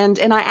 And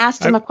I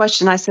asked him a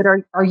question. I said,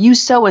 are you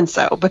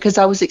so-and-so? Because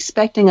I was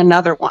expecting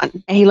another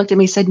one. And he looked at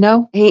me and said,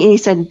 no. And he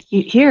said,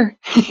 here.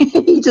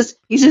 he's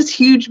this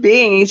huge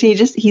being.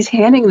 He's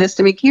handing this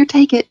to me. Here,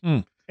 take it.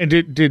 And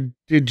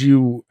did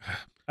you,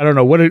 I don't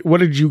know, what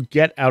did you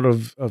get out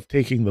of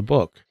taking the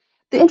book?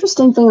 The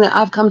interesting thing that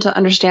I've come to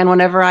understand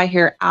whenever I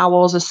hear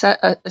owls,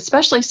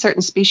 especially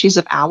certain species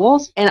of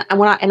owls, and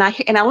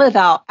I live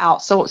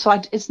out, so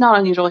it's not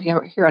unusual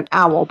to hear an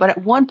owl. But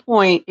at one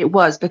point it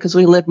was, because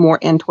we live more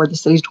in toward the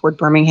cities, toward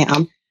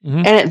Birmingham, mm-hmm.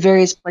 and at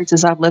various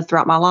places I've lived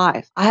throughout my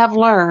life. I have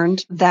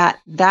learned that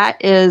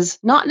is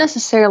not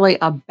necessarily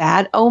a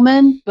bad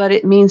omen, but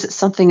it means that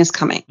something is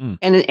coming,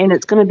 and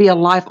it's going to be a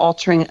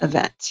life-altering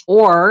event.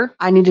 Or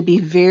I need to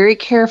be very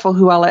careful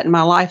who I let in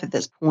my life at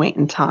this point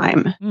in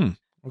time.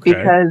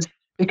 Okay.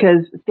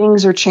 Because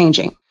things are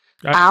changing.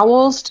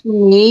 Owls, to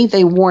me,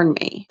 they warn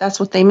me. That's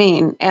what they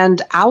mean.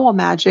 And owl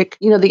magic,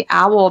 the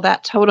owl,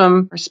 that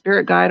totem or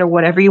spirit guide or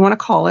whatever you want to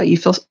call it, you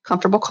feel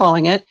comfortable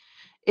calling it,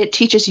 it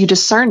teaches you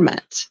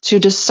discernment, to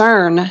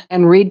discern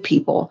and read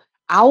people.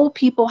 Owl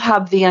people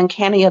have the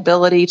uncanny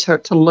ability to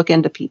look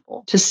into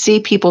people, to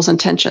see people's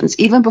intentions,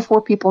 even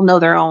before people know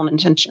their own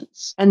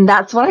intentions. And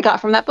that's what I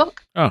got from that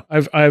book. Oh,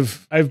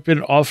 I've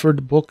been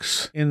offered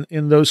books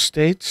in those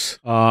states.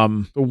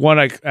 The one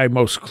I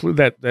most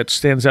that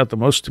stands out the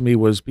most to me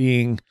was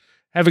having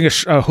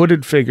a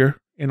hooded figure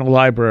in a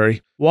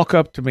library walk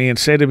up to me and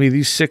say to me,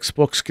 "These 6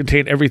 books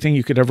contain everything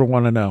you could ever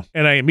want to know."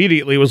 And I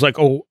immediately was like,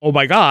 "Oh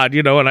my God!"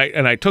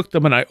 And I took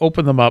them and I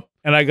opened them up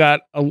and I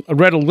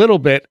read a little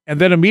bit and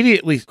then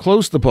immediately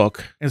closed the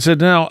book and said,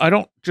 "No, I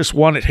don't just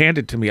want it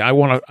handed to me. I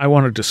want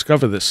to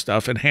discover this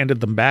stuff," and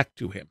handed them back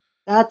to him.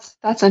 That's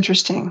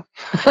interesting.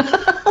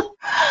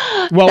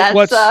 Well,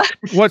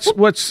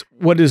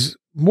 what is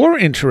more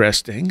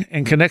interesting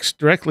and connects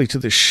directly to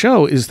the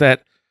show is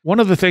that one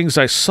of the things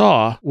I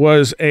saw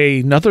was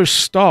another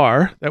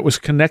star that was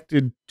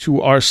connected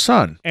to our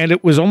sun. And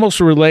it was almost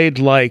relayed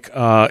like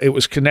it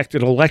was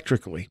connected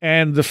electrically.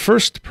 And the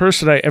first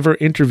person I ever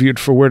interviewed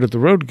for Where Did the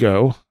Road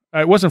Go,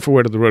 it wasn't for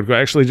Where Did the Road Go, I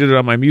actually did it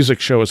on my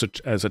music show as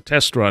a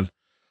test run,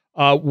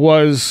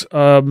 was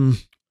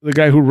the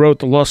guy who wrote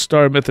The Lost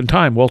Star, Myth and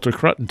Time, Walter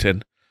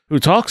Cruttendon, who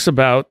talks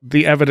about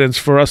the evidence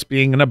for us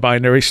being in a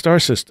binary star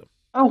system.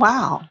 Oh,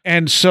 wow.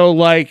 And so,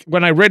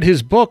 when I read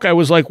his book, I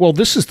was like, well,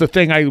 this is the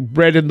thing I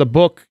read in the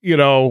book,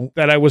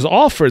 that I was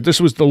offered. This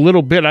was the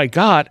little bit I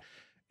got.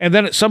 And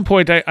then at some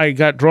point, I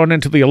got drawn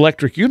into the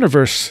electric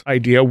universe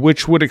idea,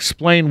 which would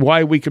explain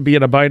why we could be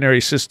in a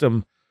binary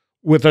system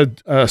with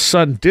a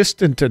sun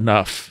distant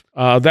enough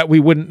that we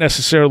wouldn't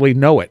necessarily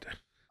know it.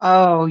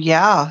 Oh,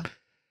 yeah.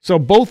 So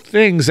both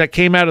things that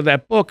came out of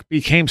that book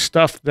became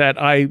stuff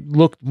that I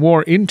looked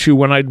more into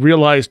when I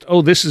realized,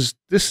 oh, this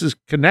is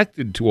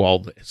connected to all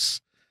this.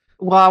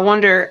 Well, I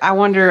wonder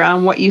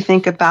what you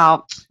think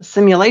about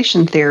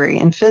simulation theory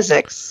in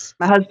physics.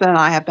 My husband and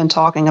I have been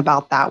talking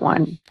about that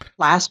one.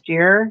 Last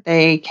year,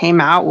 they came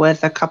out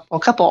with a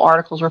couple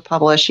articles were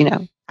published,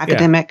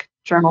 academic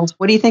journals.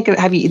 What do you think?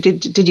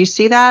 Did you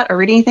see that or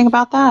read anything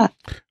about that?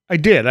 I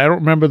did. I don't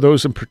remember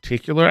those in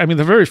particular. I mean,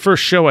 the very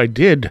first show I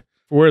did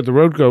for Where the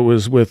Road Go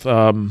was with,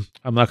 I'm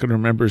not going to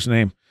remember his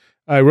name.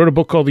 I wrote a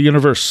book called The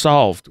Universe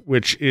Solved,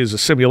 which is a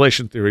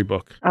simulation theory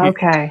book.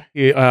 Okay.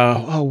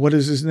 What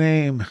is his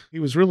name? He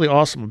was really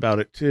awesome about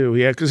it, too.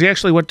 Yeah, because he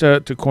actually went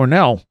to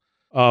Cornell,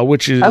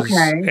 which is,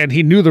 okay. And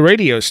he knew the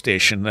radio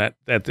station that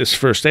this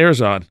first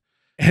airs on.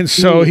 And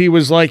so he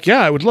was like, yeah,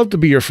 I would love to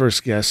be your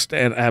first guest.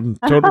 And I'm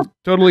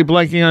totally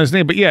blanking on his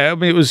name. But yeah, I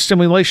mean, it was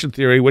simulation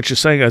theory, which is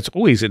saying that's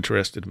always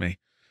interested me.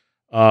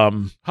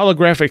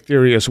 Holographic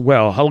theory as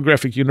well.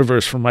 Holographic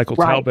Universe from Michael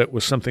Talbot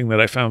was something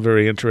that I found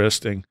very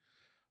interesting.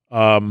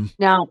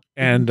 Now,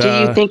 and do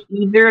you think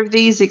either of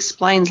these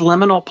explains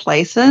liminal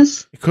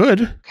places? It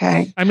could.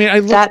 Okay. I mean,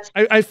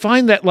 I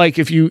find that like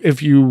if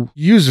you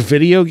use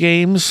video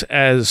games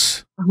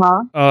as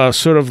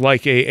sort of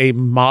like a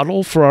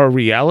model for our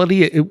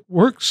reality, it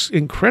works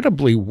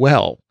incredibly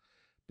well.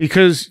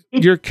 Because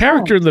your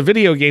character in the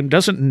video game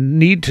doesn't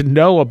need to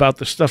know about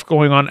the stuff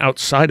going on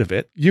outside of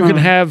it. You can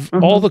have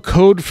all the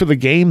code for the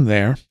game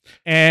there,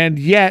 and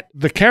yet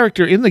the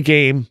character in the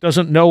game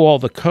doesn't know all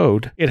the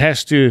code. It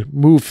has to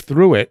move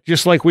through it,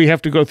 just like we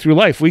have to go through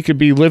life. We could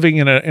be living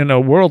in a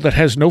world that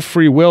has no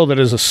free will, that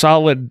is a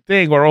solid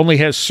thing, or only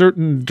has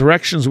certain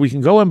directions we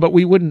can go in, but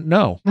we wouldn't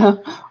know.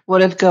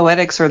 What if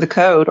Goetics are the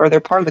code, or they're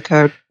part of the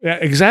code? Yeah,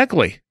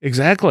 exactly.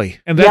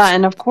 And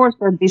and of course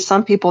there'd be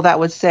some people that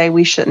would say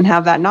we shouldn't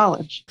have that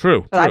knowledge.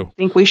 True. I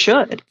think we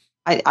should.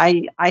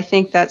 I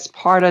think that's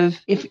part of,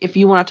 if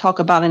you want to talk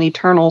about an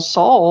eternal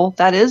soul,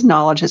 that is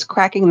knowledge, is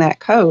cracking that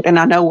code. And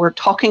I know we're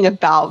talking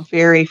about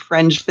very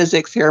fringe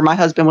physics here. My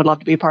husband would love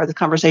to be part of the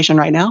conversation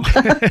right now.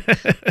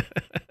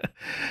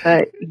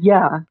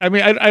 Yeah. I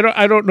mean,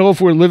 I don't know if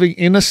we're living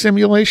in a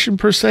simulation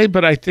per se,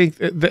 but I think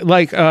that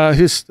like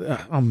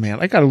oh man,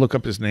 I got to look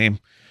up his name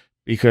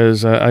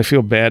because I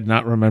feel bad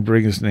not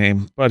remembering his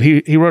name. But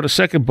he wrote a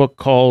second book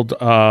called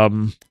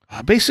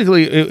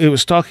basically it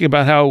was talking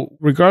about how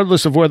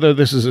regardless of whether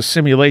this is a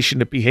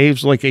simulation, it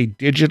behaves like a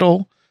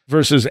digital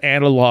versus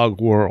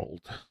analog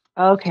world.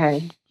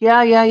 Okay.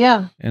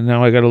 Yeah. And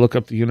now I got to look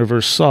up the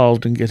Universe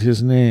Solved and get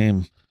his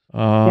name.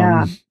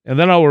 And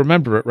then I'll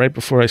remember it right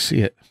before I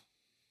see it.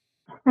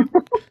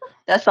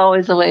 That's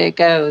always the way it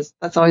goes.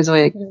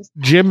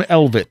 Jim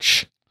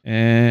Elvidge.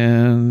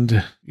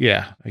 And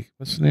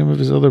what's the name of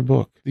his other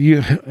book?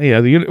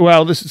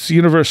 This is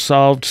Universe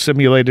Solved,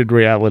 Simulated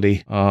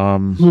Reality.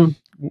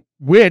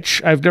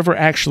 Which I've never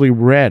actually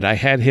read. I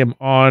had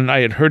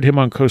heard him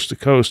on Coast to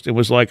Coast. It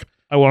was like,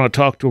 I want to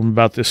talk to him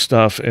about this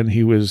stuff. And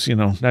he was,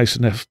 nice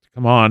enough to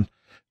come on.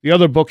 The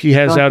other book he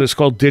has out is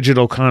called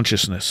Digital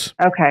Consciousness.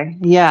 Okay.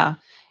 Yeah.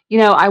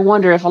 I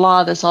wonder if a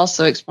lot of this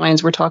also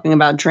explains, we're talking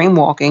about dream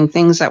walking,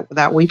 things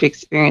that we've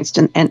experienced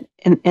in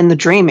the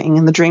dreaming,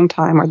 in the dream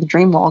time or the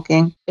dream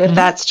walking. If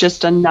that's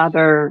just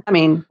another,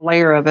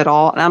 layer of it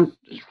all. And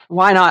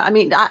why not?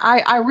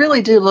 I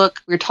really do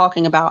look, we were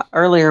talking about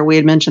earlier, we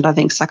had mentioned, I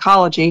think,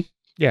 psychology.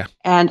 Yeah.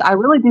 And I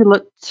really do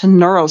look to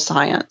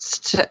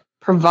neuroscience to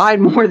provide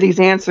more of these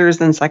answers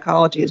than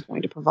psychology is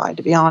going to provide,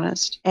 to be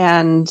honest.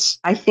 And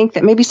I think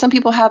that maybe some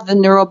people have the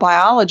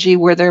neurobiology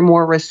where they're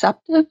more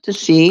receptive to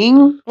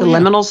seeing the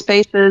liminal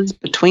spaces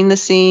between the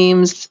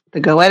seams,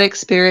 the Goetic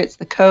spirits,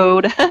 the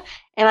code.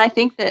 And I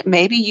think that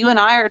maybe you and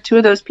I are two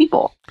of those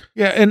people.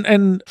 Yeah,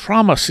 and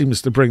trauma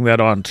seems to bring that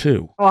on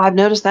too. Oh, I've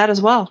noticed that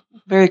as well.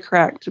 Very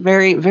correct.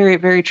 Very, very,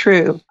 very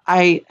true.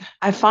 I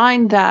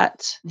find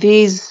that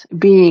these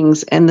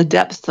beings in the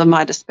depths of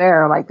my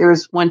despair, like there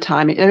was one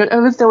time,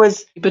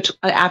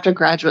 after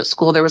graduate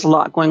school, there was a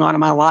lot going on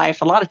in my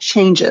life, a lot of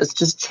changes.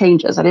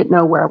 I didn't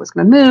know where I was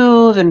going to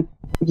move and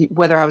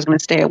whether I was going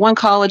to stay at one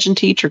college and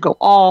teach or go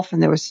off.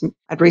 And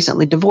I'd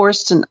recently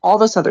divorced and all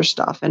this other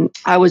stuff. And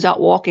I was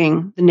out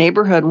walking the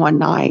neighborhood one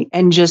night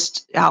and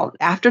just out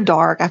after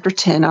dark, after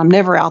 10. I'm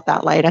never out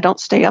that late. I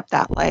don't stay up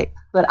that late.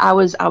 But I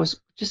was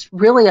just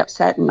really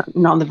upset and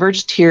on the verge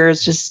of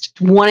tears, just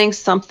wanting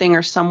something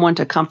or someone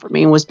to comfort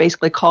me, and was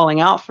basically calling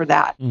out for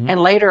that. Mm-hmm.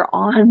 And later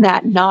on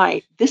that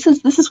night, this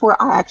is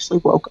where I actually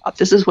woke up.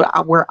 This is where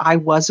I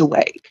was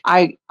awake.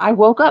 I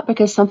woke up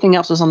because something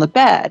else was on the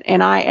bed.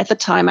 And at the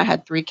time I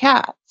had 3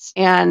 cats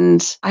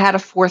and I had a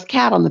 4th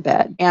cat on the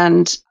bed.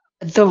 And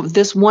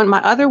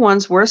my other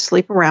ones were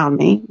asleep around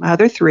me, my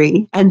other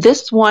 3. And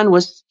this one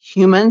was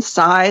human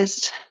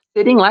sized,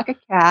 sitting like a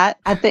cat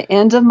at the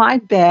end of my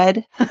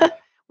bed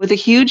with a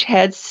huge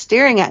head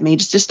staring at me,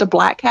 just a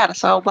black cat, a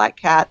solid black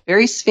cat,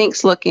 very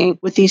sphinx looking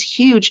with these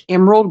huge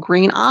emerald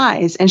green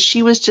eyes. And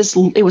she was just,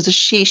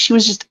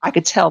 I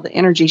could tell the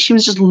energy. She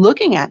was just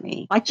looking at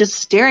me, like just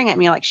staring at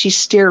me, like she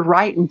stared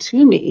right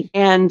into me.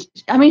 And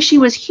she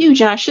was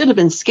huge and I should have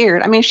been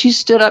scared. If she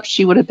stood up,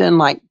 she would have been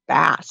like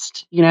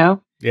fast,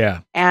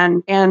 Yeah.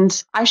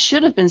 And I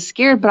should have been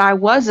scared, but I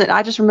wasn't.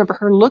 I just remember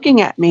her looking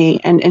at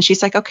me and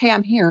she's like, okay,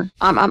 I'm here.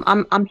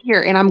 I'm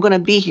here and I'm going to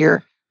be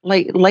here.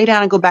 Lay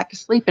down and go back to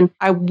sleep. And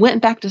I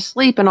went back to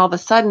sleep and all of a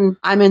sudden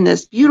I'm in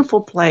this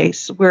beautiful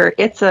place where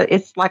it's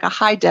like a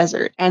high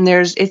desert. And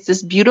it's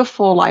this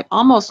beautiful, like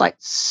almost like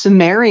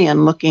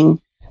Sumerian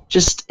looking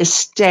just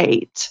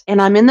estate.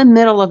 And I'm in the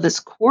middle of this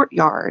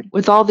courtyard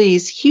with all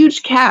these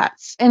huge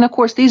cats. And of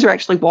course, these are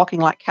actually walking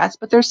like cats,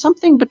 but there's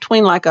something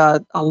between like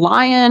a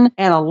lion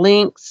and a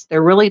lynx.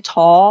 They're really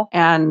tall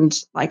and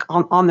like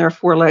on their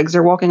forelegs.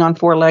 They're walking on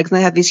four legs and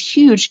they have these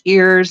huge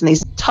ears and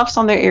these tufts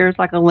on their ears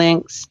like a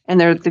lynx. And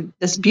they're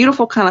this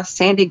beautiful kind of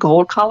sandy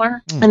gold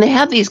color. And they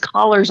have these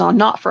collars on,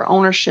 not for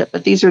ownership,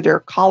 but these are their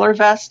collar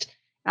vest.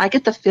 I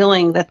get the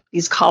feeling that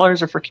these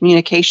collars are for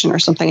communication or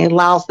something. It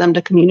allows them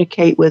to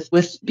communicate with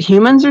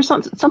humans or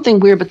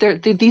something weird,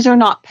 but these are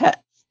not pets.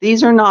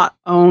 These are not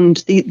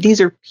owned. These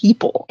are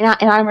people. And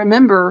I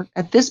remember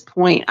at this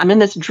point, I'm in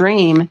this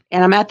dream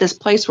and I'm at this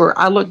place where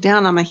I look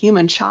down, I'm a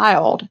human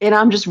child and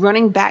I'm just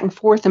running back and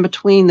forth in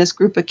between this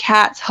group of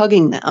cats,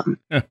 hugging them.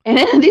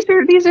 And these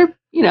are,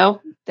 you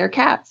know, they're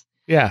cats.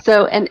 Yeah.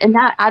 So, and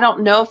that, I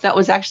don't know if that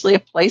was actually a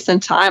place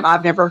in time.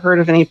 I've never heard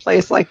of any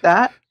place like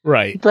that.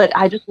 Right. But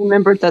I just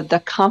remembered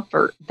the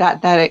comfort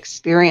that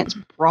experience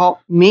brought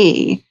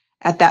me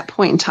at that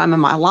point in time in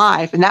my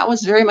life. And that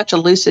was very much a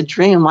lucid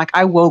dream. Like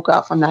I woke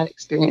up from that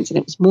experience and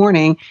it was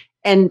morning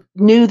and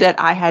knew that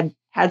I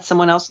had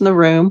someone else in the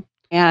room.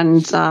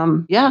 And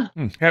yeah.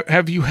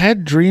 Have you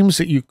had dreams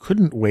that you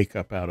couldn't wake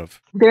up out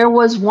of? There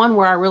was one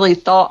where I really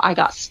thought I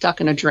got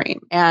stuck in a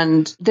dream.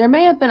 And there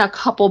may have been a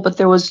couple, but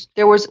there's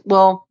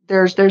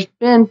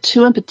been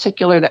two in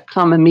particular that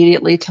come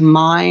immediately to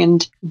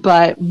mind.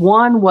 But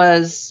one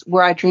was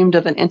where I dreamed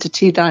of an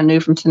entity that I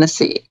knew from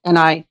Tennessee. And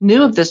I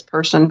knew of this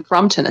person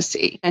from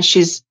Tennessee. And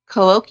she's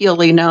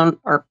colloquially known,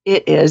 or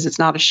it's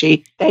not a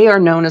she, they are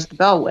known as the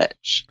Bell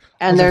Witch.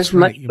 And there's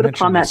much put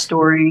upon that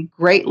story,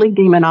 greatly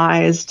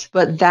demonized.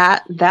 But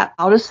that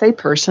I'll just say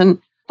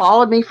person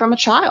followed me from a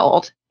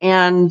child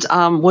and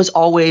was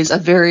always a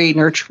very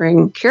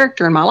nurturing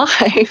character in my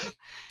life.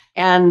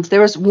 And there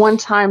was one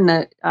time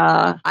that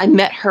I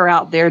met her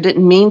out there,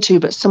 didn't mean to,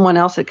 but someone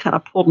else had kind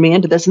of pulled me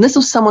into this. And this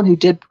was someone who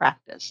did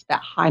practice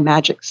that high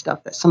magic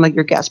stuff that some of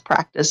your guests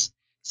practice.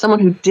 Someone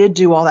who did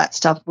do all that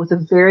stuff with a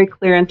very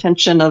clear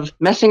intention of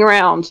messing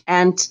around.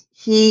 And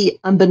he,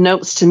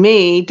 unbeknownst to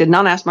me, did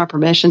not ask my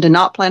permission, did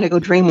not plan to go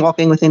dream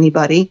walking with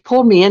anybody,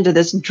 pulled me into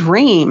this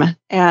dream.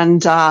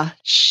 And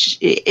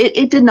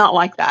it did not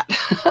like that.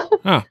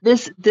 Huh.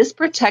 This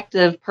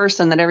protective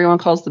person that everyone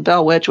calls the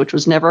Bell Witch, which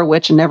was never a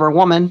witch and never a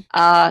woman,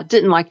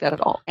 didn't like that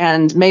at all.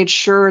 And made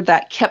sure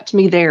that kept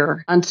me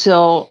there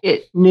until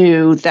it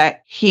knew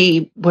that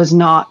he was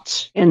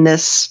not in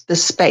this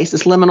space,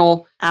 this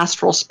liminal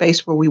astral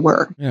space where we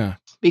were. Yeah.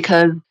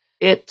 Because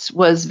it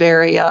was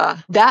very,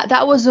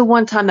 that was the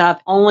one time that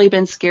I've only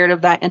been scared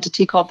of that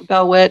entity called the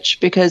Bell Witch,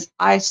 because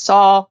I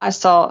saw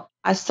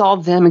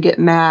them get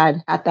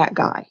mad at that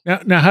guy.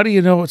 Now, how do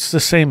you know it's the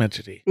same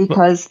entity?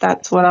 Because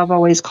that's what I've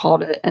always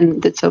called it,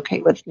 and it's okay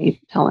with me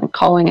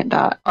calling it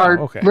that,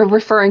 or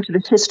referring to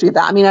the history of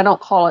that. I mean, I don't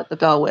call it the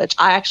Bell Witch.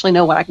 I actually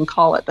know what I can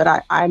call it, but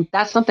I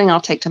that's something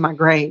I'll take to my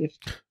grave.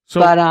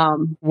 So,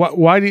 but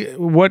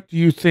what do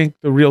you think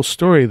the real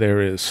story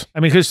there is?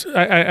 I mean, because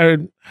I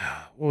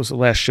what was the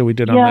last show we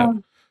did on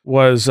that?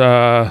 Was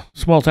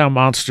Small Town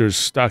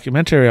Monsters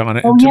documentary on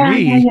it. And to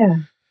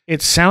me,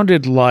 it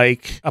sounded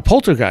like a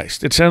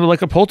poltergeist. It sounded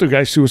like a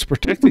poltergeist who was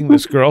protecting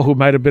this girl who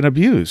might have been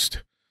abused.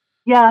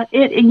 Yeah,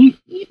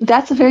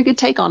 that's a very good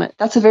take on it.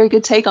 That's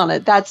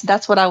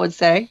what I would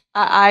say.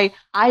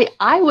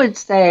 I would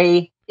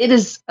say it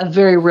is a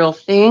very real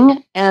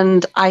thing,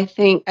 and I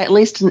think at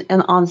least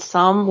on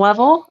some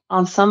level,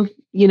 on some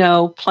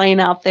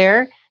plane out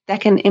there that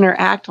can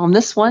interact on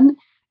this one.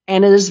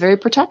 And it is very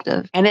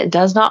protective, and it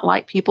does not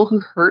like people who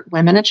hurt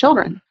women and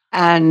children.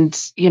 And,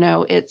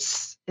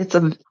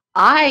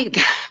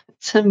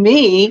 to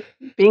me,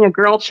 being a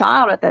girl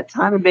child at that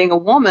time and being a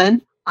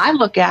woman, I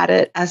look at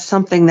it as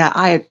something that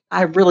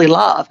I really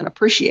love and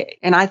appreciate,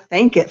 and I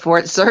thank it for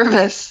its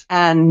service.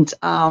 And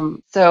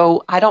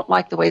so I don't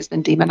like the way it's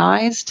been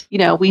demonized.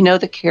 We know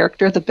the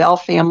character of the Bell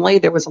family.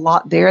 There was a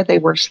lot there. They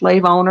were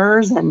slave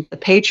owners, and the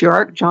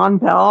patriarch, John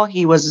Bell,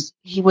 he was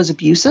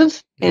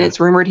abusive, and it's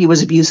rumored he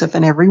was abusive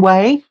in every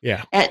way.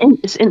 Yeah. And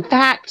in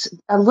fact,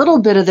 a little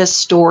bit of this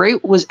story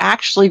was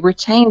actually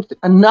retained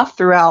enough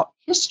throughout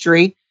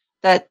history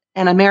that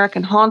An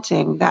American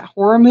Haunting, that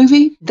horror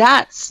movie,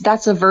 that's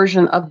a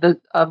version of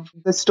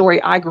the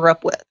story I grew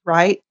up with,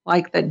 right?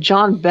 Like that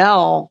John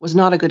Bell was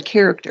not a good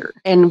character.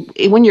 And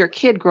when you're a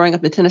kid growing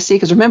up in Tennessee,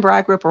 because remember,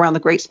 I grew up around the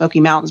Great Smoky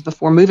Mountains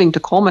before moving to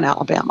Coleman,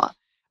 Alabama.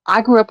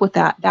 I grew up with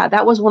that.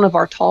 That was one of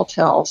our tall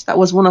tales. That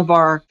was one of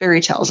our fairy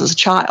tales as a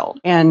child.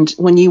 And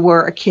when you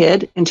were a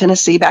kid in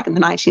Tennessee back in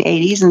the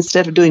 1980s,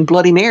 instead of doing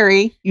Bloody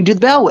Mary, you do the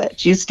Bell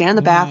Witch. You stand in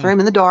the bathroom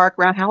in the dark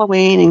around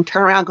Halloween and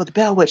turn around and go, the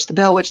Bell Witch, the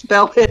Bell Witch, the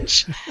Bell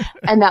Witch.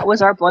 And that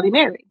was our Bloody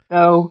Mary.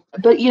 So,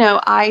 but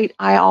I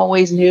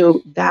always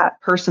knew that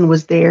person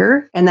was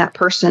there, and that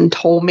person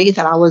told me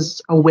that I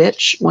was a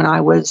witch when I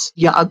was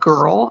a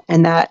girl,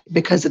 and that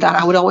because of that,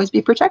 I would always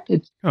be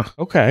protected. Oh,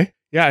 okay.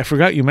 Yeah, I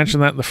forgot you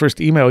mentioned that in the first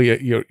email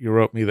you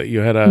wrote me, that you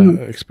had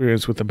a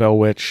experience with the Bell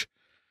Witch.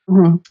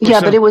 Mm-hmm.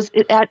 Yeah, but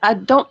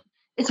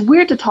it's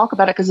weird to talk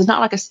about it because it's not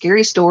like a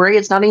scary story.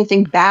 It's not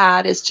anything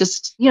bad. It's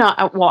just,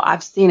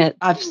 I've seen it.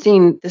 I've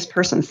seen this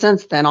person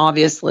since then,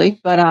 obviously,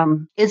 but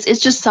it's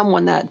just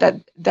someone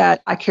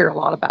that I care a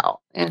lot about.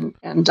 And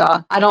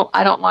I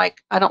don't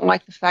like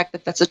the fact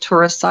that that's a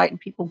tourist site and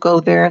people go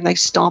there and they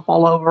stomp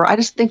all over. I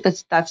just think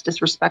that's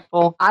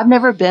disrespectful. I've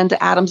never been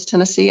to Adams,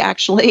 Tennessee,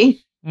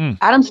 actually.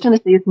 Adams,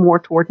 Tennessee is more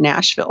toward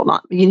Nashville,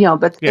 not,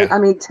 but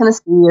Yeah.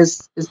 Tennessee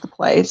is the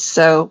place.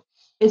 So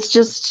it's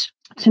just,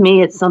 to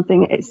me, it's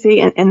something,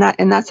 and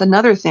that's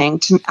another thing.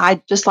 I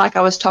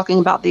was talking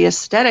about the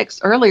aesthetics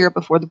earlier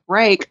before the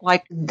break,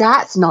 like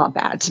that's not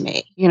bad to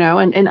me,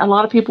 and a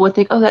lot of people would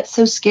think, oh, that's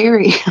so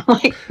scary.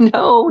 Like,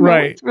 no,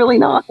 it's really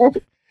not.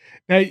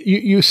 Now,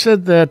 you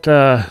said that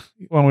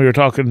when we were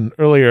talking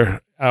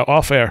earlier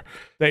off air,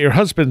 that your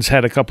husband's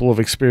had a couple of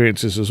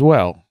experiences as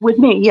well. With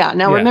me, yeah.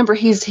 Now, remember,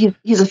 he's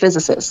a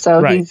physicist.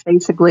 So he's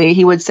basically,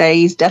 he would say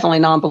he's definitely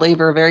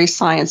non-believer, very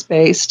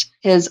science-based.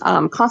 His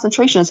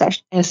concentration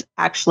is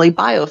actually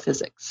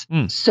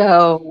biophysics.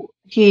 So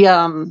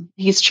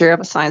he's chair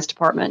of a science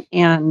department.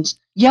 And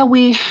yeah,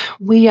 we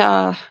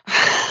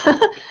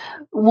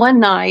one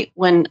night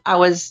when I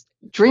was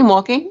dream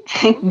walking,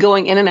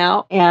 going in and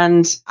out.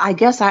 And I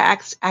guess I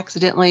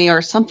accidentally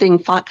or something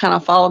kind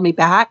of followed me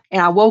back.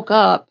 And I woke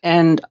up,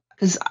 and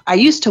because I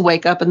used to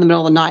wake up in the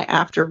middle of the night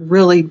after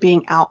really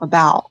being out and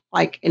about,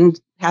 like and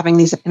having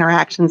these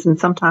interactions. And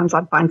sometimes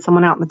I'd find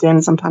someone out in the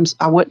den, sometimes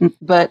I wouldn't.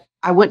 But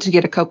I went to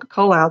get a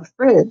Coca-Cola out of the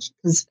fridge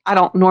because I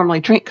don't normally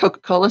drink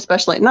Coca-Cola,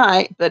 especially at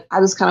night. But I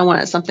just kind of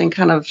wanted something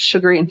kind of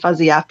sugary and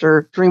fuzzy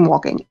after dream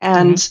walking.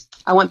 And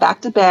I went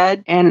back to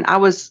bed and I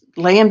was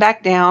laying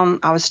back down.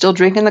 I was still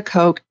drinking the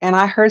Coke and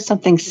I heard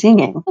something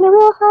singing in a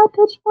real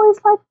high-pitched voice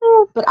like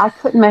this, but I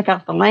couldn't make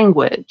out the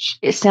language.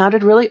 It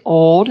sounded really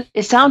old.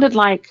 It sounded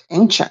like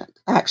ancient,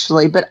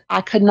 actually, but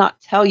I could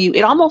not tell you.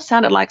 It almost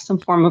sounded like some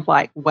form of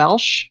like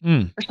Welsh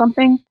or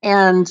something.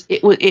 And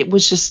it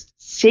was just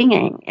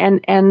singing.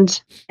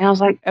 And I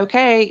was like,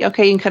 okay, you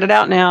can cut it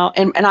out now.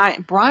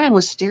 And Brian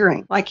was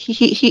staring, like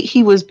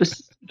he was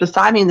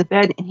beside me in the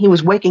bed, and he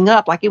was waking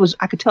up, like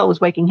I could tell it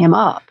was waking him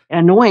up and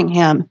annoying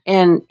him.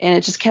 And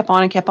it just kept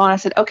on and kept on. I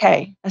said,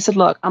 okay. I said,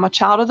 look, I'm a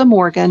child of the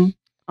Morgan.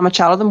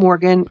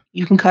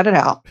 You can cut it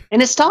out.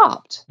 And it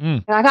stopped.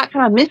 And I got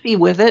kind of miffy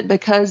with it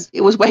because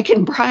it was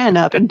waking Brian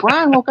up. And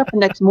Brian woke up the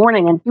next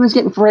morning and he was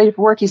getting ready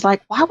for work. He's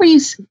like, why were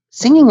you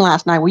singing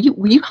last night? Were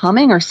you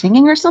humming or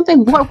singing or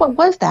something? What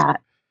was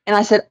that? And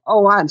I said,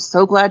 oh, I'm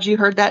so glad you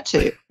heard that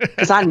too,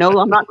 because I know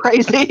I'm not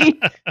crazy.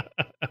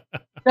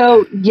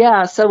 So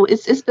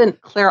it's been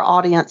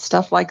clairaudient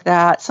stuff like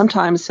that.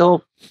 Sometimes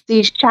he'll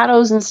see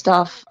shadows and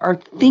stuff or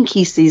think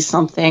he sees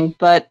something,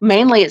 but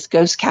mainly it's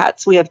ghost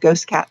cats. We have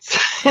ghost cats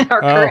in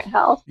our current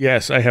house.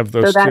 Yes, I have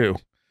those too.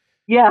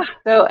 Yeah.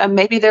 So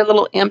maybe they're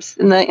little imps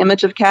in the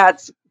image of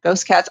cats,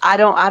 ghost cats. I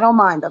don't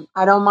mind them.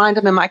 I don't mind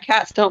them, and my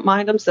cats don't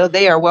mind them, so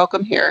they are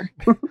welcome here.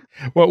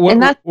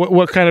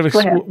 What kind of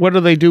what do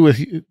they do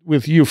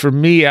with you? For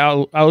me,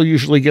 I'll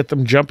usually get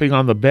them jumping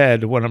on the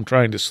bed when I'm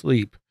trying to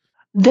sleep.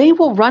 They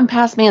will run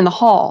past me in the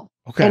hall.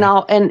 Okay. And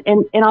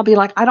I'll be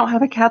like, I don't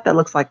have a cat that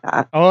looks like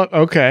that. Oh,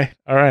 okay.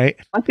 All right.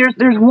 Like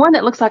there's one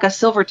that looks like a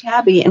silver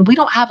tabby, and we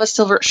don't have a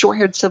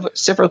short-haired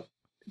silver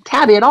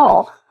tabby at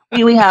all.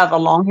 We have a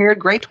long-haired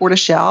gray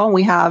tortoiseshell, and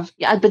we have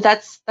but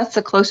that's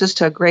the closest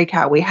to a gray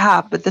cat we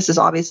have. But this is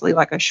obviously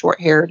like a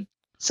short-haired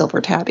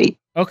silver tabby.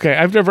 Okay,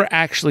 I've never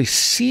actually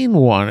seen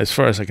one, as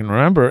far as I can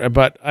remember,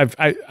 but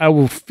I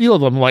will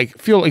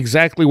feel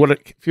exactly what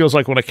it feels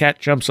like when a cat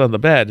jumps on the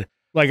bed.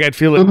 Like I'd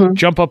feel it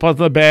jump up on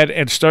the bed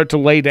and start to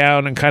lay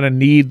down and kind of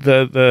knead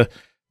the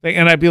thing,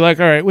 and I'd be like,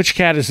 all right, which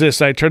cat is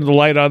this? I turn the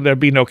light on, there'd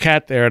be no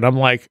cat there, and I'm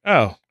like,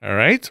 oh, all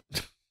right.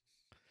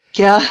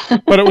 Yeah.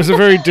 But it was a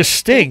very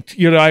distinct,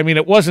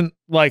 it wasn't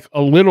like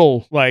a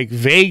little like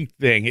vague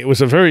thing. It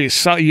was a very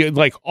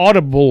like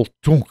audible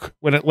thunk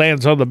when it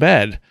lands on the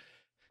bed.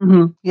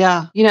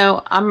 Yeah.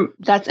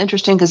 That's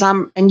interesting because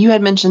and you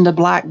had mentioned a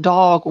black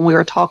dog when we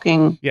were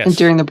talking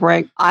during the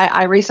break.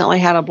 I recently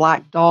had a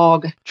black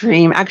dog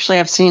dream. Actually,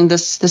 I've seen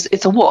this,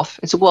 it's a wolf,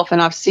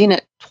 and I've seen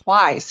it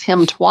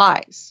him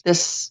twice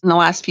in the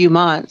last few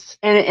months.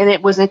 And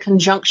it was in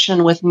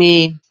conjunction with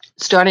me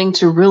starting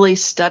to really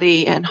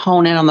study and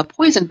hone in on the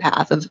poison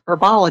path of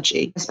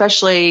herbology,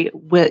 especially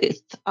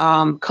with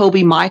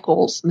Coby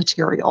Michael's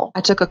material.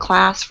 I took a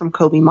class from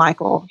Coby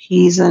Michael.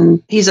 He's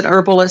an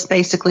herbalist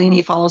basically, and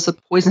he follows the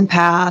poison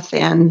path.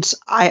 And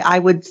I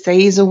would say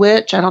he's a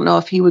witch. I don't know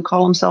if he would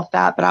call himself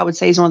that, but I would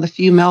say he's one of the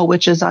few male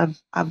witches I've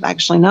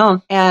actually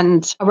known.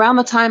 And around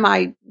the time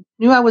I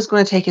knew I was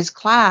going to take his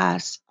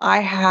class, I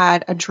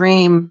had a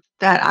dream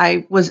that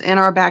I was in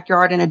our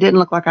backyard, and it didn't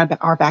look like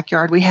our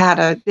backyard. We had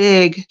a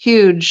big,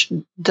 huge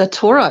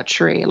datura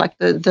tree, like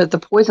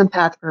the poison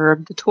path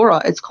herb,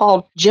 datura. It's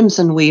called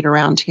Jimson weed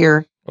around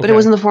here. But it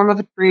was in the form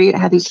of a tree. It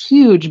had these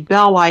huge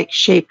bell-like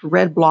shaped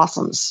red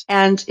blossoms,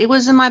 and it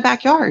was in my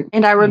backyard.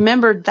 And I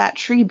remembered that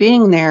tree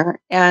being there.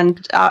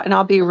 And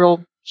I'll be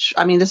real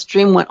I mean, this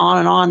dream went on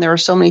and on. There were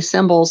so many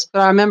symbols,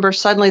 but I remember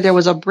suddenly there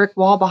was a brick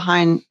wall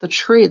behind the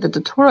tree, the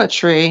datura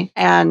tree,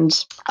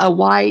 and a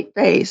white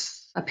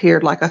face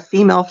appeared, like a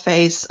female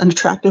face, an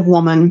attractive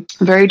woman,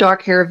 very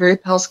dark hair, very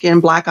pale skin,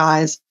 black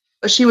eyes.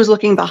 But she was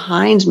looking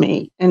behind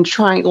me and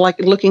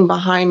looking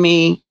behind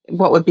me,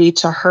 what would be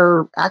to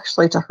her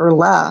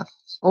left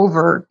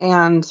over.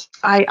 And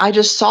I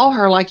just saw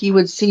her like you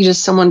would see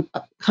just someone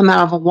come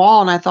out of a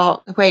wall. And I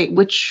thought, wait,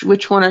 which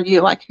one are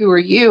you? Like, who are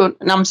you?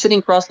 And I'm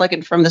sitting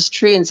cross-legged from this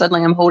tree, and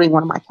suddenly I'm holding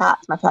one of my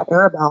cats, my cat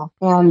Arabelle.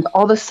 And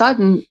all of a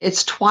sudden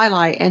it's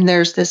twilight, and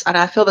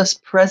I feel this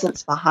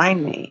presence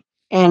behind me.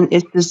 And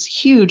it's this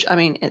huge, I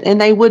mean,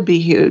 and they would be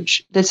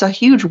huge. It's a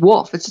huge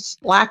wolf. It's this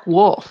black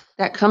wolf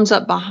that comes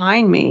up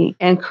behind me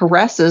and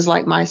caresses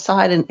like my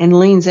side and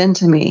leans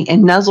into me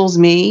and nuzzles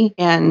me.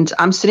 And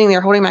I'm sitting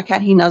there holding my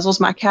cat. He nuzzles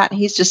my cat, and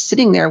he's just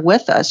sitting there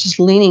with us, just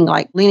leaning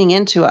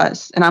into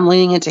us. And I'm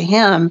leaning into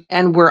him.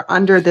 And we're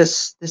under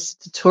this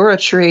datura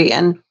tree.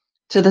 And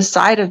to the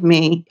side of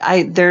me,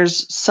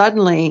 there's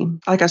suddenly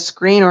like a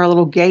screen or a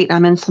little gate.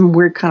 I'm in some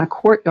weird kind of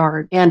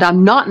courtyard, and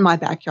I'm not in my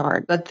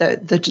backyard, but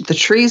the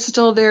tree's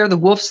still there, the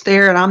wolf's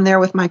there, and I'm there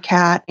with my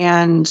cat,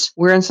 and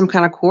we're in some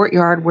kind of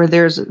courtyard where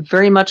there's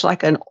very much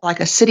like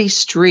a city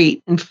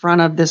street in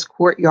front of this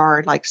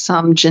courtyard, like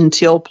some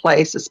genteel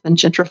place that's been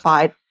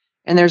gentrified.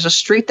 And there's a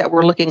street that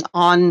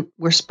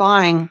we're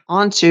spying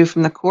onto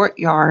from the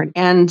courtyard.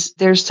 And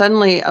there's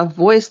suddenly a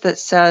voice that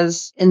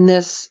says in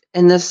this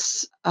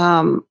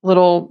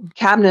little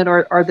cabinet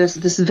or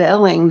this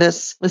veiling,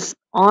 this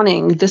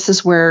awning, this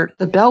is where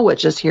the Bell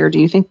Witch is here. Do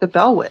you think the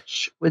Bell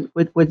Witch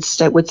would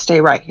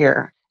stay right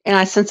here? And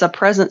I sense a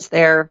presence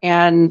there.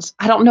 And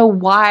I don't know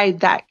why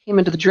that came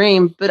into the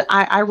dream, but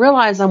I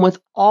realize I'm with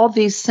all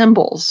these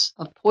symbols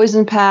of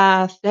poison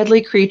path,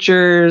 deadly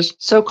creatures,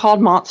 so-called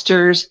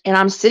monsters. And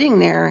I'm sitting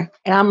there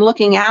and I'm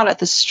looking out at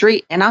the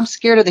street, and I'm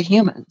scared of the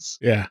humans.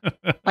 Yeah.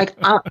 Like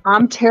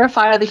I'm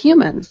terrified of the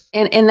humans.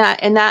 And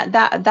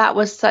that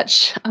was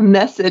such a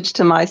message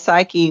to my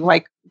psyche.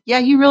 Like, yeah,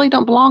 you really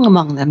don't belong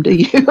among them, do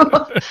you?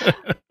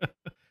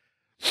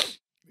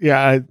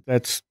 Yeah,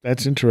 that's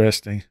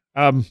interesting.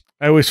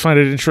 I always find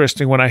it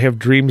interesting when I have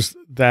dreams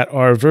that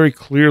are very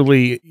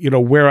clearly,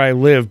 where I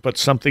live, but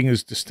something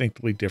is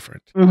distinctly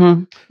different.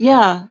 Mm-hmm.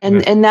 Yeah,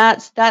 and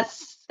that's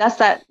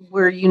that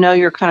where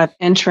you're kind of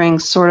entering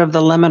sort of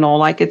the liminal,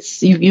 like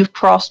it's you've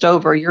crossed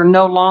over. You're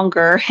no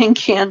longer in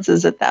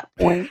Kansas at that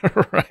point.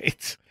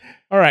 Right.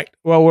 All right.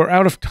 Well, we're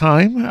out of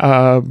time,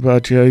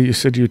 but you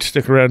said you'd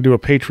stick around and do a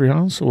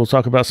Patreon, so we'll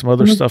talk about some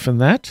other stuff in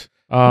that.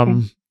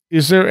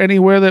 Is there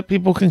anywhere that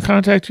people can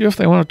contact you if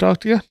they want to talk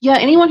to you? Yeah,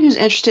 anyone who's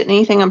interested in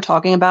anything I'm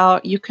talking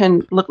about, you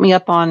can look me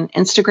up on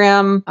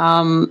Instagram.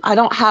 I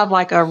don't have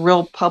like a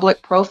real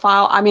public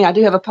profile. I mean, I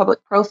do have a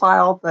public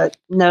profile, but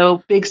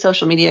no big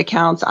social media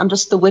accounts. I'm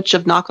just the Witch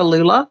of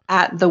Noccalula,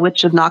 at the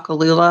Witch of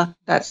Noccalula.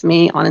 That's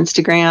me on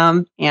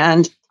Instagram.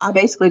 And I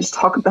basically just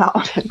talk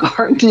about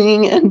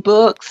gardening and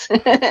books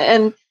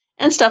and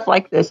stuff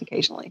like this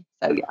occasionally.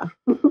 So,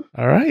 yeah.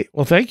 All right.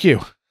 Well, thank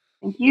you.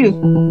 Thank you.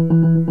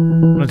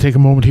 I'm going to take a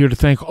moment here to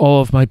thank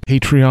all of my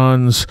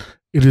Patreons.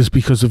 It is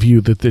because of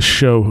you that this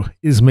show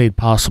is made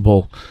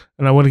possible.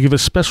 And I want to give a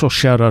special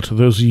shout out to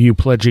those of you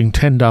pledging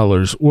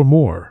 $10 or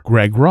more.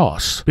 Greg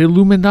Ross,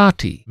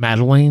 Illuminati,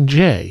 Madeleine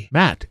J,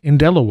 Matt in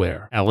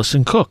Delaware,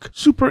 Allison Cook,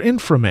 Super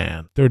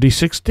Inframan,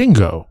 36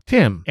 Dingo,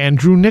 Tim,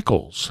 Andrew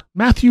Nichols,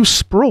 Matthew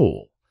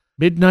Sproul,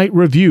 Midnight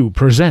Review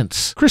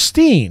presents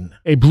Christine,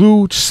 a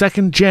blue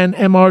second-gen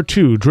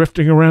MR2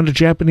 drifting around a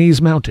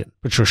Japanese mountain.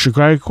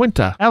 Patricia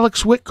Quinta,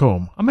 Alex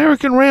Whitcomb,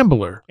 American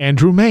Rambler,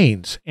 Andrew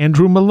Maines,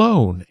 Andrew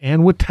Malone, Ann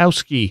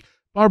Witowski,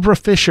 Barbara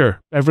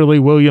Fisher, Beverly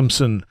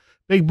Williamson,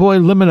 Big Boy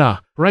Limina,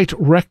 Bright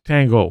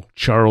Rectangle,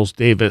 Charles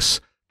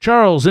Davis,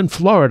 Charles in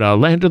Florida,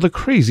 Land of the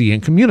Crazy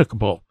and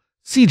Communicable,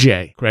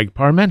 CJ, Greg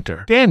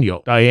Parmenter,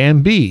 Daniel,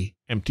 Diane B,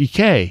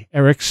 MTK,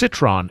 Eric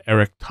Citron,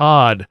 Eric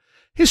Todd,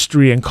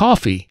 History and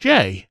Coffee,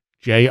 J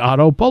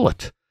Otto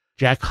Bullitt,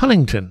 Jack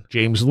Huntington,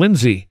 James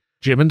Lindsay,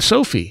 Jim and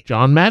Sophie,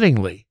 John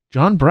Mattingly,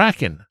 John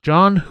Bracken,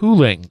 John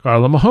Hooling,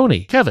 Carla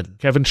Mahoney, Kevin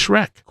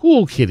Schreck,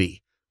 Cool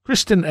Kitty,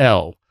 Kristen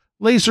L,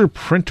 Laser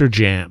Printer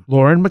Jam,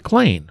 Lauren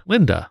McLean,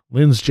 Linda,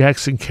 Linz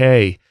Jackson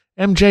K,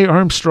 MJ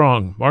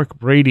Armstrong, Mark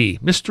Brady,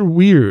 Mr.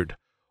 Weird,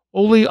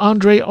 Oli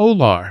Andre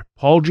Olar,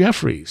 Paul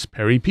Jeffries,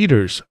 Perry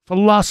Peters,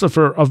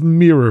 Philosopher of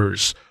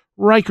Mirrors,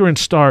 Riker and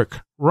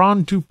Stark,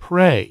 Ron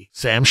Dupre,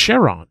 Sam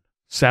Sharon,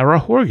 Sarah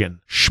Horgan,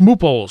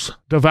 Schmooples,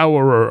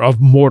 Devourer of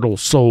Mortal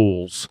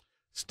Souls,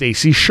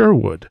 Stacy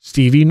Sherwood,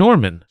 Stevie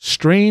Norman,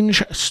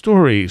 Strange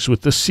Stories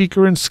with the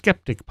Seeker and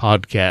Skeptic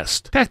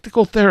podcast,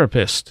 Tactical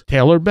Therapist,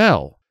 Taylor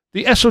Bell,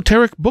 the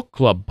Esoteric Book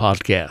Club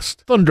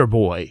podcast,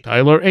 Thunderboy,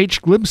 Tyler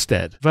H.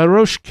 Glimstead,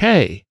 Varosh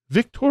K.,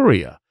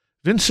 Victoria,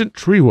 Vincent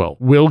Trewell,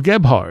 Will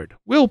Gebhard,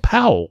 Will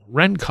Powell,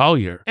 Ren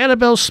Collier,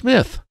 Annabelle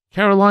Smith,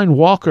 Caroline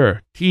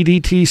Walker,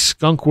 TDT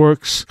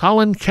Skunkworks,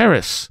 Colin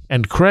Karras,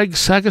 and Craig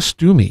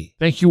Sagastumi.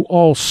 Thank you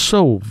all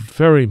so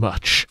very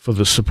much for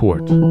the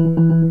support.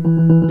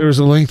 There's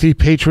a lengthy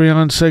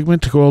Patreon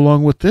segment to go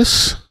along with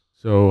this,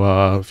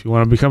 So if you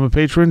want to become a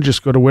patron,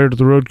 just go to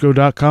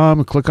wheredidtheroadgo.com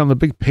and click on the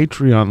big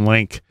Patreon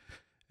link.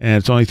 And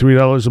it's only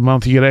 $3 a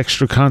month. You get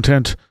extra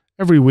content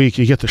every week.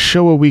 You get the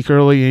show a week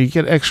early, and you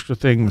get extra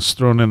things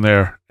thrown in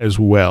there as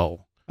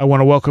well. I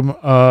want to welcome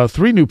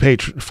 4 new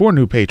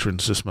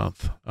patrons this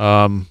month.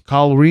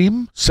 Carl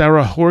Ream,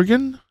 Sarah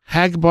Horgan,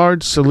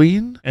 Hagbard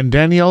Celine, and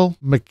Danielle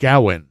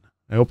McGowan.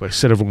 I hope I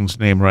said everyone's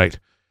name right.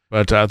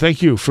 But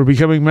thank you for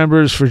becoming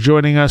members, for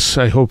joining us.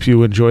 I hope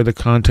you enjoy the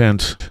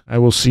content. I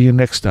will see you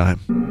next time.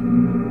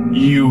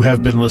 You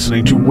have been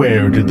listening to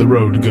Where Did the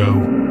Road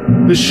Go?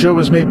 This show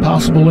is made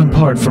possible in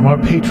part from our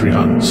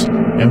Patreons,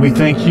 and we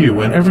thank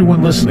you and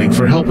everyone listening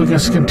for helping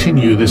us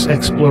continue this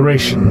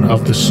exploration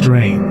of the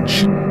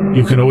strange.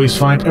 You can always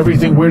find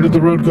everything Where Did the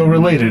Road Go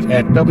related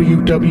at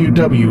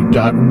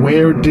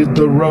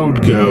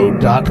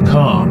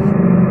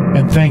www.wheredidtheroadgo.com.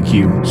 And thank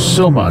you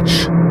so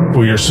much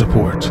for your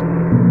support.